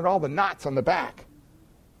is looking at all the knots on the back.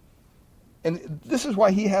 And this is why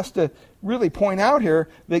he has to really point out here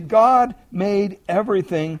that God made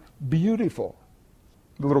everything beautiful.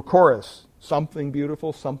 The little chorus, something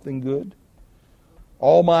beautiful, something good.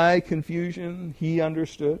 All my confusion, he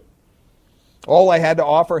understood. All I had to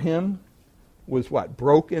offer him was what?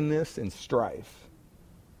 Brokenness and strife.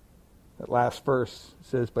 That last verse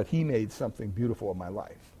says, but he made something beautiful of my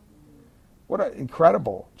life. What an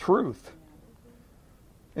incredible truth.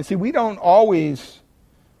 And see, we don't always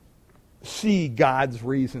see God's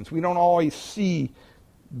reasons. We don't always see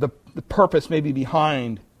the purpose maybe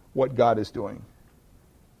behind what God is doing.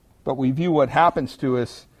 But we view what happens to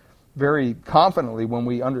us very confidently when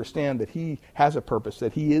we understand that he has a purpose,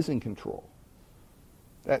 that he is in control.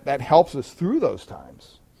 That helps us through those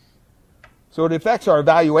times. So it affects our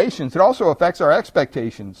evaluations. It also affects our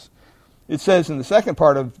expectations. It says in the second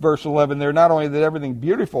part of verse 11 there, not only that everything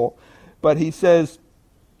beautiful, but he says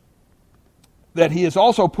that he has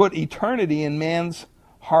also put eternity in man's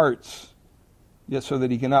hearts, yet so that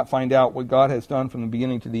he cannot find out what God has done from the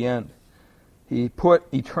beginning to the end. He put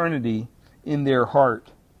eternity in their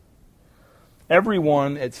heart.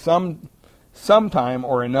 Everyone at some time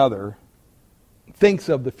or another thinks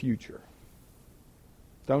of the future.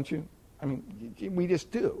 Don't you? I mean, we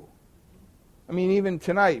just do. I mean, even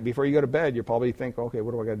tonight, before you go to bed, you probably think, okay,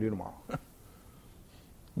 what do I got to do tomorrow?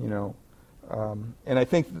 And I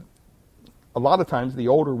think a lot of times, the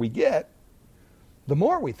older we get, the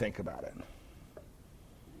more we think about it.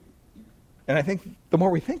 And I think the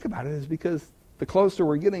more we think about it is because the closer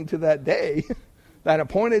we're getting to that day, that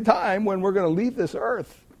appointed time when we're going to leave this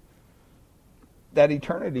earth, that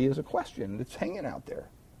eternity is a question that's hanging out there.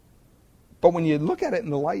 But when you look at it in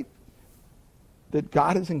the light that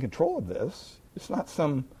God is in control of this, it's not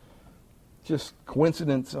some just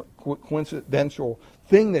coincidental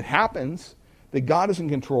thing that happens, that God is in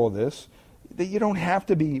control of this, that you don't have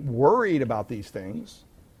to be worried about these things.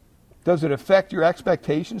 Does it affect your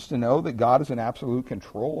expectations to know that God is in absolute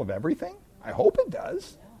control of everything? I hope it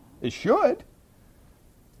does. It should.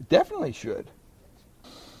 It definitely should.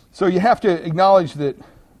 So you have to acknowledge that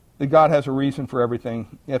God has a reason for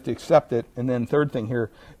everything. You have to accept it. And then third thing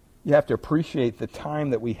here, you have to appreciate the time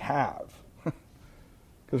that we have.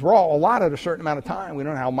 Because we're all allotted a certain amount of time. We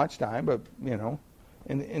don't know how much time, but,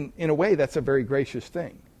 in a way, that's a very gracious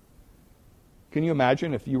thing. Can you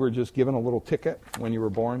imagine if you were just given a little ticket when you were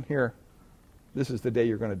born? Here, this is the day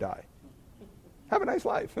you're going to die. Have a nice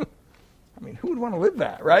life. I mean, who would want to live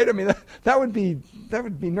that, right? I mean, that would be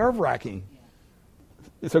nerve-wracking.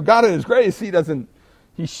 So God in his grace,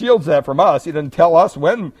 he shields that from us. He doesn't tell us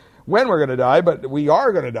when we're going to die, but we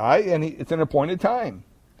are going to die, and it's an appointed time.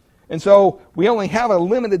 And so we only have a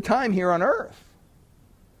limited time here on earth.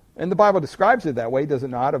 And the Bible describes it that way, does it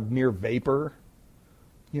not? Of mere vapor.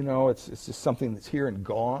 It's just something that's here and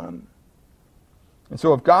gone. And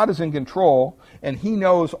so if God is in control and he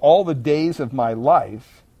knows all the days of my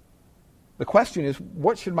life, the question is,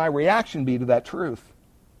 what should my reaction be to that truth?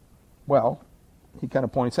 Well, he kind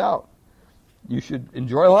of points out, you should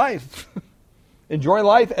enjoy life. Enjoy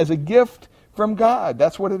life as a gift from God.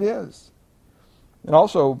 That's what it is. It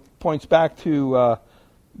also points back to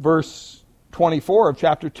verse 24 of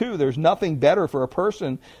chapter 2. There's nothing better for a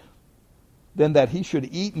person than that he should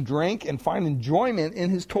eat and drink and find enjoyment in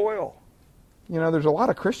his toil. There's a lot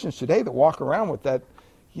of Christians today that walk around with that,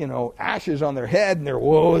 ashes on their head and they're,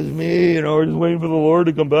 woe is me, we're just waiting for the Lord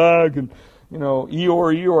to come back and,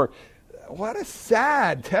 Eeyore. What a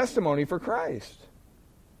sad testimony for Christ.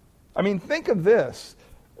 I mean, think of this.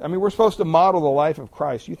 I mean, we're supposed to model the life of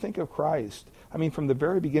Christ. You think of Christ. I mean, from the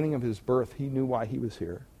very beginning of his birth, he knew why he was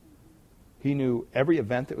here. He knew every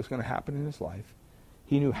event that was going to happen in his life.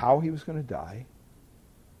 He knew how he was going to die.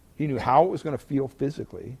 He knew how it was going to feel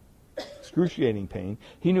physically, excruciating pain.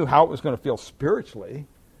 He knew how it was going to feel spiritually,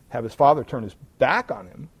 have his father turn his back on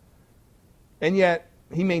him. And yet,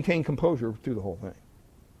 he maintained composure through the whole thing.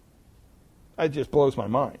 It just blows my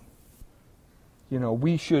mind.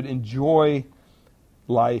 We should enjoy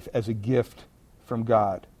life as a gift from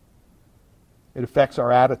God. It affects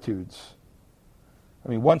our attitudes.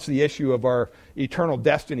 Once the issue of our eternal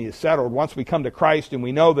destiny is settled, once we come to Christ and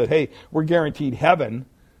we know that, hey, we're guaranteed heaven,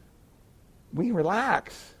 we can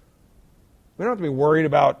relax. We don't have to be worried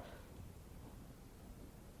about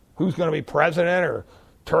who's going to be president or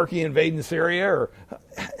Turkey invading Syria.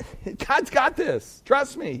 God's got this.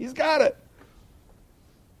 Trust me, he's got it.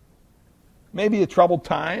 Maybe a troubled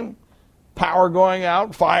time, power going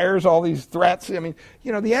out, fires, all these threats. The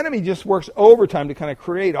enemy just works overtime to kind of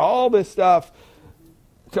create all this stuff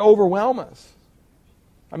to overwhelm us.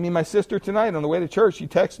 My sister tonight on the way to church, she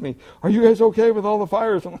texted me, "Are you guys okay with all the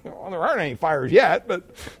fires?" I'm like, "Well, there aren't any fires yet, but,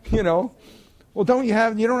 well, you don't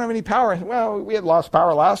have any power?" I said, "Well, we had lost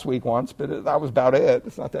power last week once, but that was about it.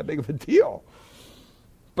 It's not that big of a deal."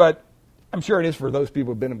 But I'm sure it is for those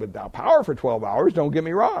people who've been without power for 12 hours, don't get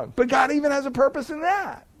me wrong. But God even has a purpose in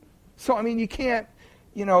that. So, you can't,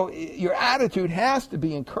 your attitude has to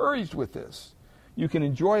be encouraged with this. You can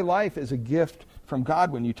enjoy life as a gift from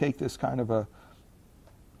God when you take this kind of a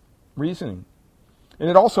reasoning. And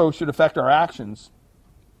it also should affect our actions.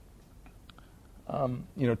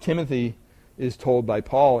 Timothy is told by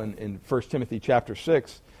Paul in 1 Timothy chapter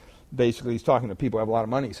 6, basically he's talking to people who have a lot of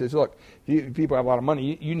money. He says, look, people have a lot of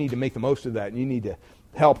money, you need to make the most of that, and you need to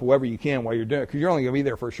help whoever you can while you're doing it, because you're only going to be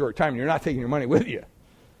there for a short time, and you're not taking your money with you.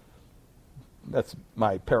 That's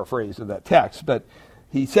my paraphrase of that text. But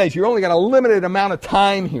he says, you're only got a limited amount of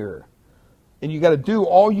time here, and you got to do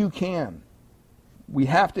all you can. We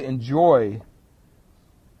have to enjoy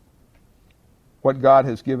what God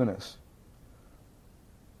has given us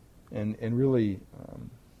and really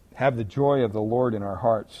have the joy of the Lord in our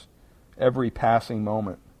hearts every passing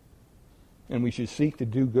moment. And we should seek to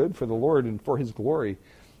do good for the Lord and for his glory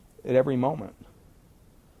at every moment.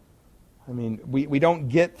 We don't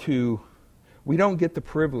get the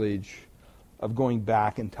privilege of going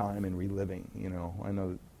back in time and reliving. I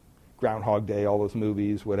know Groundhog Day, all those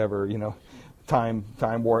movies, whatever, time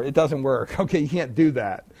war. It doesn't work. Okay, you can't do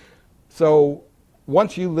that. So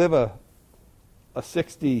once you live a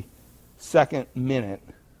 60-second minute,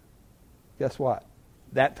 guess what?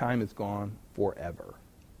 That time is gone forever.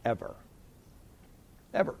 Ever.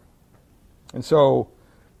 Ever. And so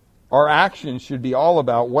our actions should be all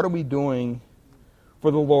about what are we doing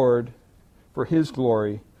for the Lord, for his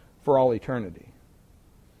glory, for all eternity.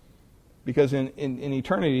 Because in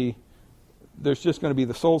eternity, there's just going to be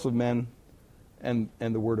the souls of men and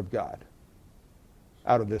the Word of God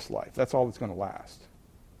out of this life. That's all that's going to last.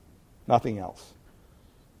 Nothing else.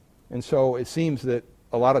 And so it seems that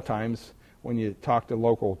a lot of times when you talk to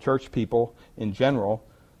local church people in general,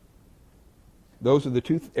 those are the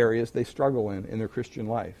two areas they struggle in their Christian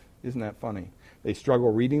life. Isn't that funny? They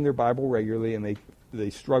struggle reading their Bible regularly, and they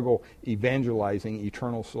struggle evangelizing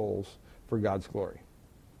eternal souls for God's glory.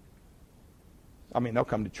 They'll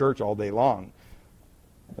come to church all day long.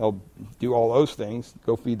 They'll do all those things,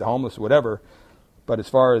 go feed the homeless, whatever. But as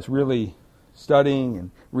far as really studying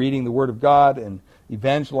and reading the Word of God and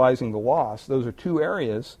evangelizing the lost, those are two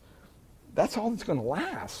areas. That's all that's going to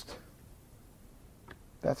last.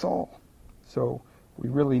 That's all. So we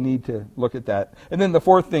really need to look at that. And then the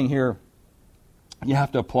fourth thing here, you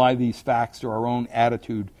have to apply these facts to our own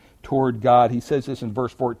attitude toward God. He says this in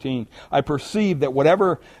verse 14. I perceive that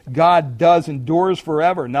whatever God does endures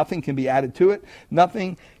forever. Nothing can be added to it.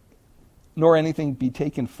 Nothing nor anything be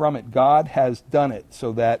taken from it. God has done it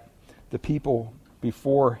so that the people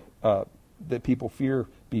fear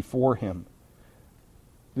before him.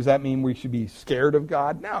 Does that mean we should be scared of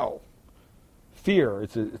God? No. Fear.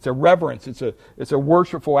 It's a reverence. It's a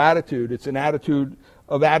worshipful attitude. It's an attitude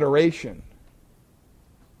of adoration.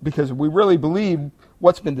 Because we really believe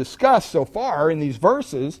what's been discussed so far in these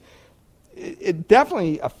verses, it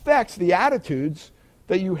definitely affects the attitudes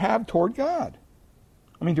that you have toward God.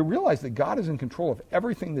 To realize that God is in control of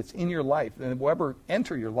everything that's in your life and will ever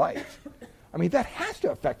enter your life, that has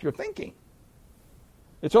to affect your thinking.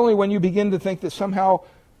 It's only when you begin to think that somehow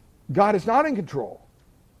God is not in control,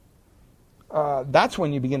 that's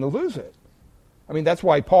when you begin to lose it. That's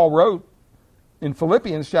why Paul wrote in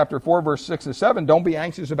Philippians chapter 4, verse 6 and 7, don't be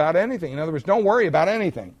anxious about anything. In other words, don't worry about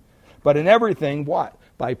anything. But in everything, what?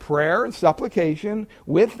 By prayer and supplication,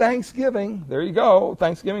 with thanksgiving, there you go,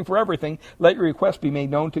 thanksgiving for everything, let your requests be made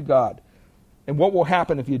known to God. And what will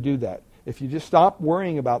happen if you do that? If you just stop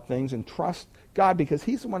worrying about things and trust God, because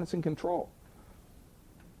he's the one that's in control.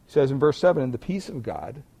 He says in verse 7, and the peace of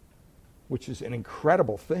God, which is an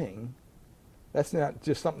incredible thing, that's not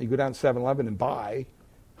just something you go down to 7-Eleven and buy.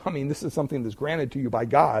 I mean, this is something that's granted to you by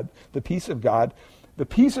God, the peace of God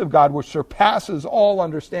which surpasses all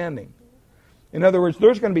understanding. In other words,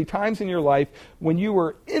 there's going to be times in your life when you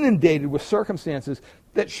are inundated with circumstances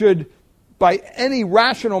that should, by any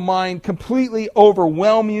rational mind, completely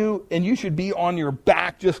overwhelm you, and you should be on your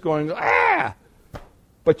back just going, ah!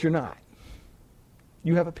 But you're not.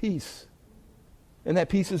 You have a peace. And that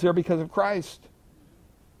peace is there because of Christ.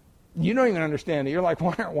 You don't even understand it. You're like,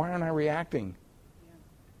 why aren't I reacting?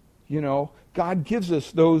 You know, God gives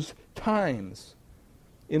us those times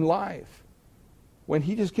in life when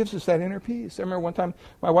he just gives us that inner peace. I remember one time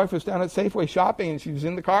my wife was down at Safeway shopping, and she was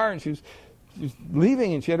in the car, and she was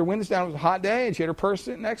leaving, and she had her windows down. It was a hot day, and she had her purse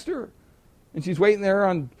sitting next to her. And she's waiting there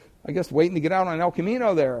waiting to get out on El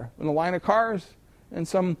Camino there in the line of cars. And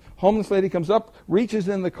some homeless lady comes up, reaches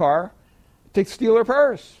in the car to steal her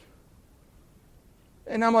purse.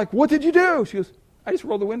 And I'm like, what did you do? She goes, I just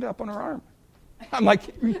rolled the window up on her arm. I'm like,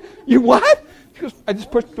 you what? She goes, I just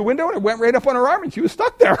pushed the window and it went right up on her arm and she was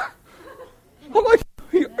stuck there. I'm like,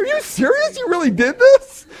 are you serious? You really did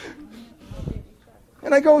this?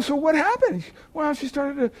 And I go, so what happened? Well, she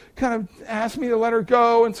started to kind of ask me to let her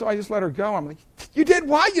go, and so I just let her go. I'm like, you did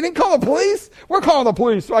what? You didn't call the police? We're calling the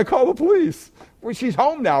police. So I call the police. Well, she's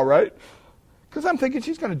home now, right? Because I'm thinking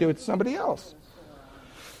she's going to do it to somebody else.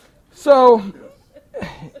 So,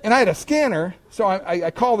 and I had a scanner, so I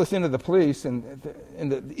call this into the police, and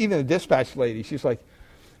even the dispatch lady, she's like,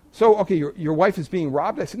 so, okay, your wife is being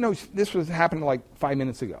robbed? I said, no, this was happening like 5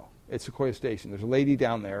 minutes ago at Sequoia Station. There's a lady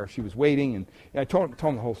down there. She was waiting, and I told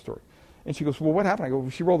them the whole story. And she goes, well, what happened? I go, well,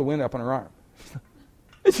 she rolled the window up on her arm.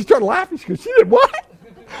 And she started laughing. She goes, she did what?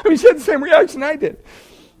 I mean, she had the same reaction I did.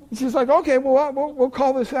 And she's like, okay, well, we'll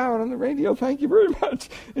call this out on the radio. Thank you very much.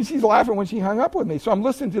 And she's laughing when she hung up with me. So I'm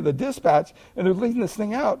listening to the dispatch, and they're leading this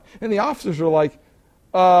thing out. And the officers are like,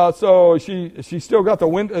 so she still got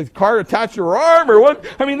the car attached to her arm or what?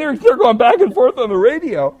 I mean, they're going back and forth on the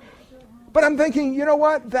radio. But I'm thinking, you know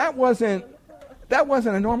what? That wasn't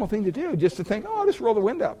a normal thing to do, just to think, oh, I'll just roll the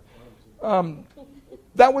window up.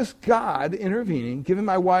 That was God intervening, giving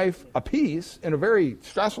my wife a peace in a very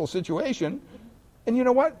stressful situation. And you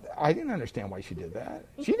know what? I didn't understand why she did that.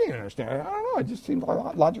 She didn't understand. I don't know. It just seemed like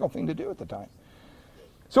a logical thing to do at the time.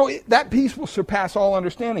 So that peace will surpass all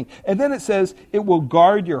understanding. And then it says, it will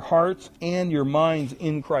guard your hearts and your minds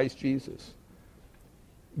in Christ Jesus.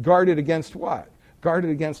 Guarded against what?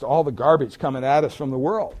 Guarded against all the garbage coming at us from the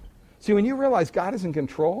world. See, when you realize God is in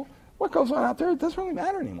control, what goes on out there, it doesn't really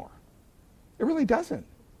matter anymore. It really doesn't.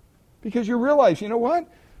 Because you realize, you know what?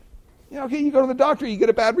 Okay, you go to the doctor, you get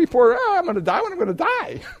a bad report, I'm going to die when I'm going to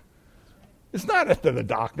die. It's not up to the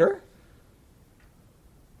doctor.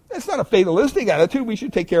 It's not a fatalistic attitude. We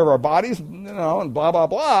should take care of our bodies, and blah, blah,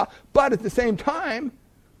 blah. But at the same time,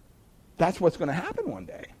 that's what's going to happen one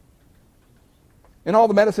day. And all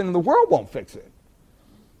the medicine in the world won't fix it.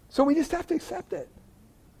 So we just have to accept it.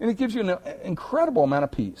 And it gives you an incredible amount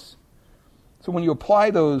of peace. So when you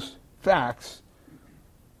apply those facts,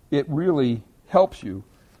 it really helps you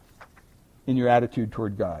in your attitude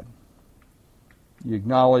toward God. You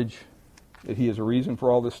acknowledge that he is a reason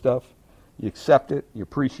for all this stuff. You accept it. You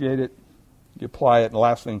appreciate it. You apply it. And the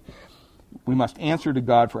last thing, we must answer to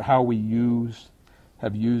God for how we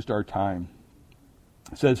have used our time.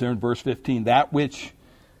 It says there in verse 15, that which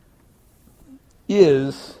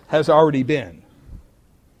has already been.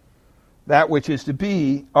 That which is to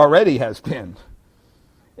be already has been.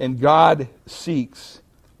 And God seeks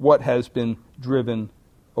what has been driven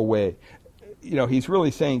away. He's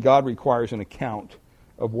really saying God requires an account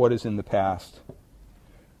of what is in the past.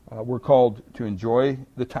 We're called to enjoy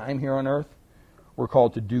the time here on earth. We're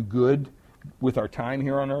called to do good with our time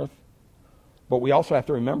here on earth. But we also have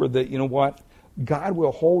to remember that, you know what? God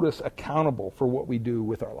will hold us accountable for what we do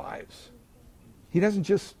with our lives. He doesn't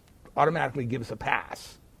just automatically give us a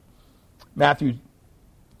pass. Matthew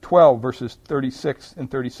 12, verses 36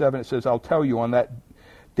 and 37, it says, I'll tell you, on that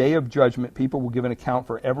day of judgment, people will give an account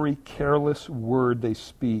for every careless word they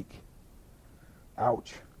speak.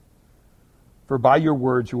 Ouch. For by your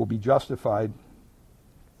words you will be justified,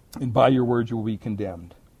 and by your words you will be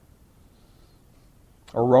condemned.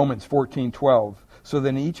 Or Romans 14:12. So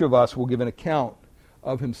then each of us will give an account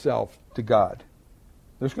of himself to God.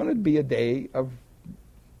 There's going to be a day of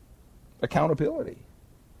accountability.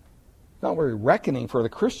 Not really reckoning for the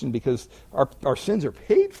Christian because our sins are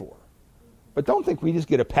paid for. But don't think we just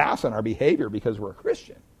get a pass on our behavior because we're a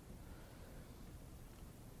Christian.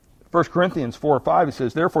 1 Corinthians 4:5, it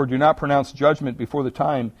says, therefore do not pronounce judgment before the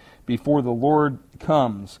time, before the Lord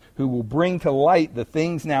comes, who will bring to light the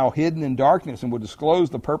things now hidden in darkness and will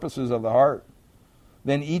disclose the purposes of the heart.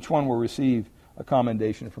 Then each one will receive a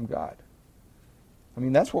commendation from God. I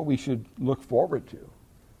mean, that's what we should look forward to.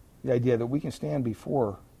 The idea that we can stand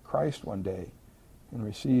before Christ one day and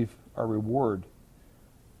receive our reward.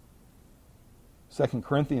 2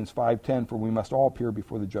 Corinthians 5:10, for we must all appear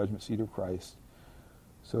before the judgment seat of Christ,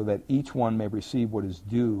 so that each one may receive what is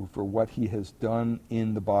due for what he has done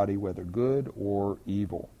in the body, whether good or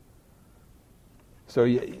evil. So,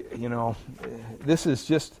 you know, this is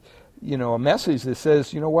just, you know, a message that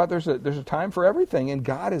says, you know what, there's a time for everything, and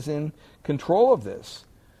God is in control of this.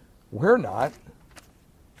 We're not.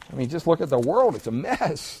 I mean, just look at the world. It's a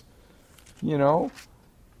mess, you know.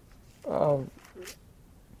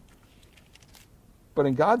 But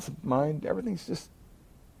in God's mind, everything's just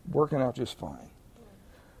working out just fine.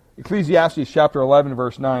 Ecclesiastes chapter 11,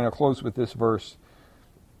 verse 9. I'll close with this verse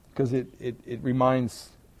because it reminds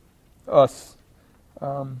us,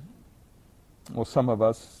 well, some of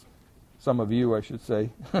us, some of you, I should say.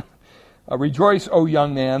 Rejoice, O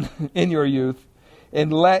young man, in your youth,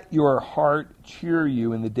 and let your heart cheer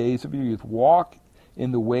you in the days of your youth. Walk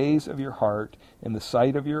in the ways of your heart, in the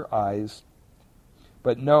sight of your eyes,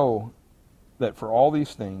 but know that for all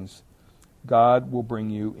these things, God will bring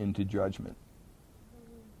you into judgment.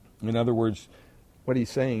 In other words, what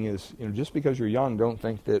he's saying is, you know, just because you're young, don't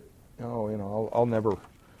think that, oh, you know, I'll never,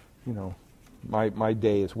 you know, my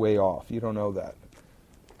day is way off. You don't know that.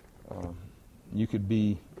 You could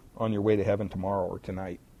be on your way to heaven tomorrow or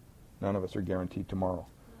tonight. None of us are guaranteed tomorrow.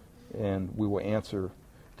 And we will answer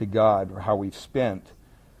to God how we've spent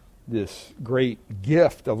this great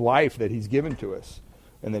gift of life that he's given to us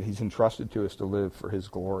and that he's entrusted to us to live for his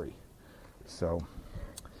glory. So,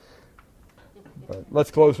 but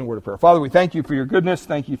let's close in a word of prayer. Father, we thank you for your goodness.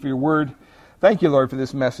 Thank you for your word. Thank you, Lord, for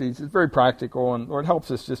this message. It's very practical, and Lord,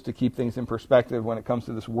 helps us just to keep things in perspective when it comes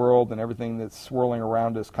to this world and everything that's swirling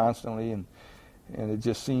around us constantly, and it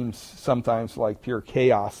just seems sometimes like pure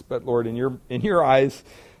chaos. But Lord, in your eyes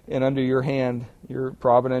and under your hand, your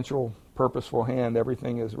providential, purposeful hand,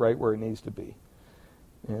 everything is right where it needs to be.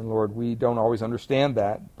 And Lord, we don't always understand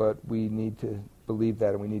that, but we need to believe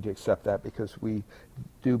that, and we need to accept that because we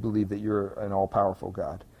do believe that you're an all-powerful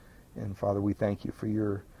God. And Father, we thank you for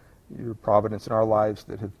your providence in our lives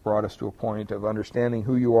that have brought us to a point of understanding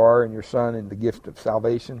who you are and your Son and the gift of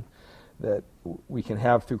salvation that we can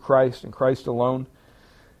have through Christ and Christ alone.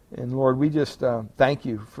 And Lord, we just thank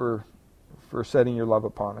you for setting your love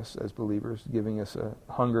upon us as believers, giving us a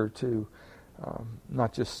hunger to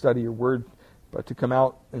not just study your word, but to come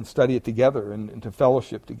out and study it together and to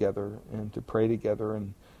fellowship together and to pray together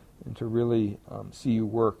and to really see you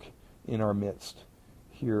work in our midst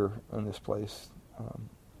here in this place.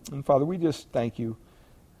 And Father, we just thank you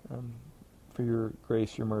for your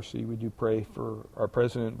grace, your mercy. We do pray for our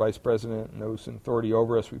president, vice president, and those in authority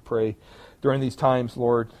over us. We pray during these times,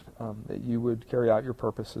 Lord, that you would carry out your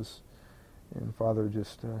purposes. And Father,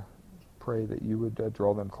 just pray that you would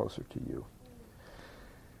draw them closer to you.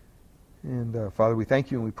 And Father, we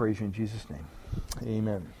thank you and we praise you in Jesus' name.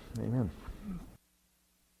 Amen. Amen.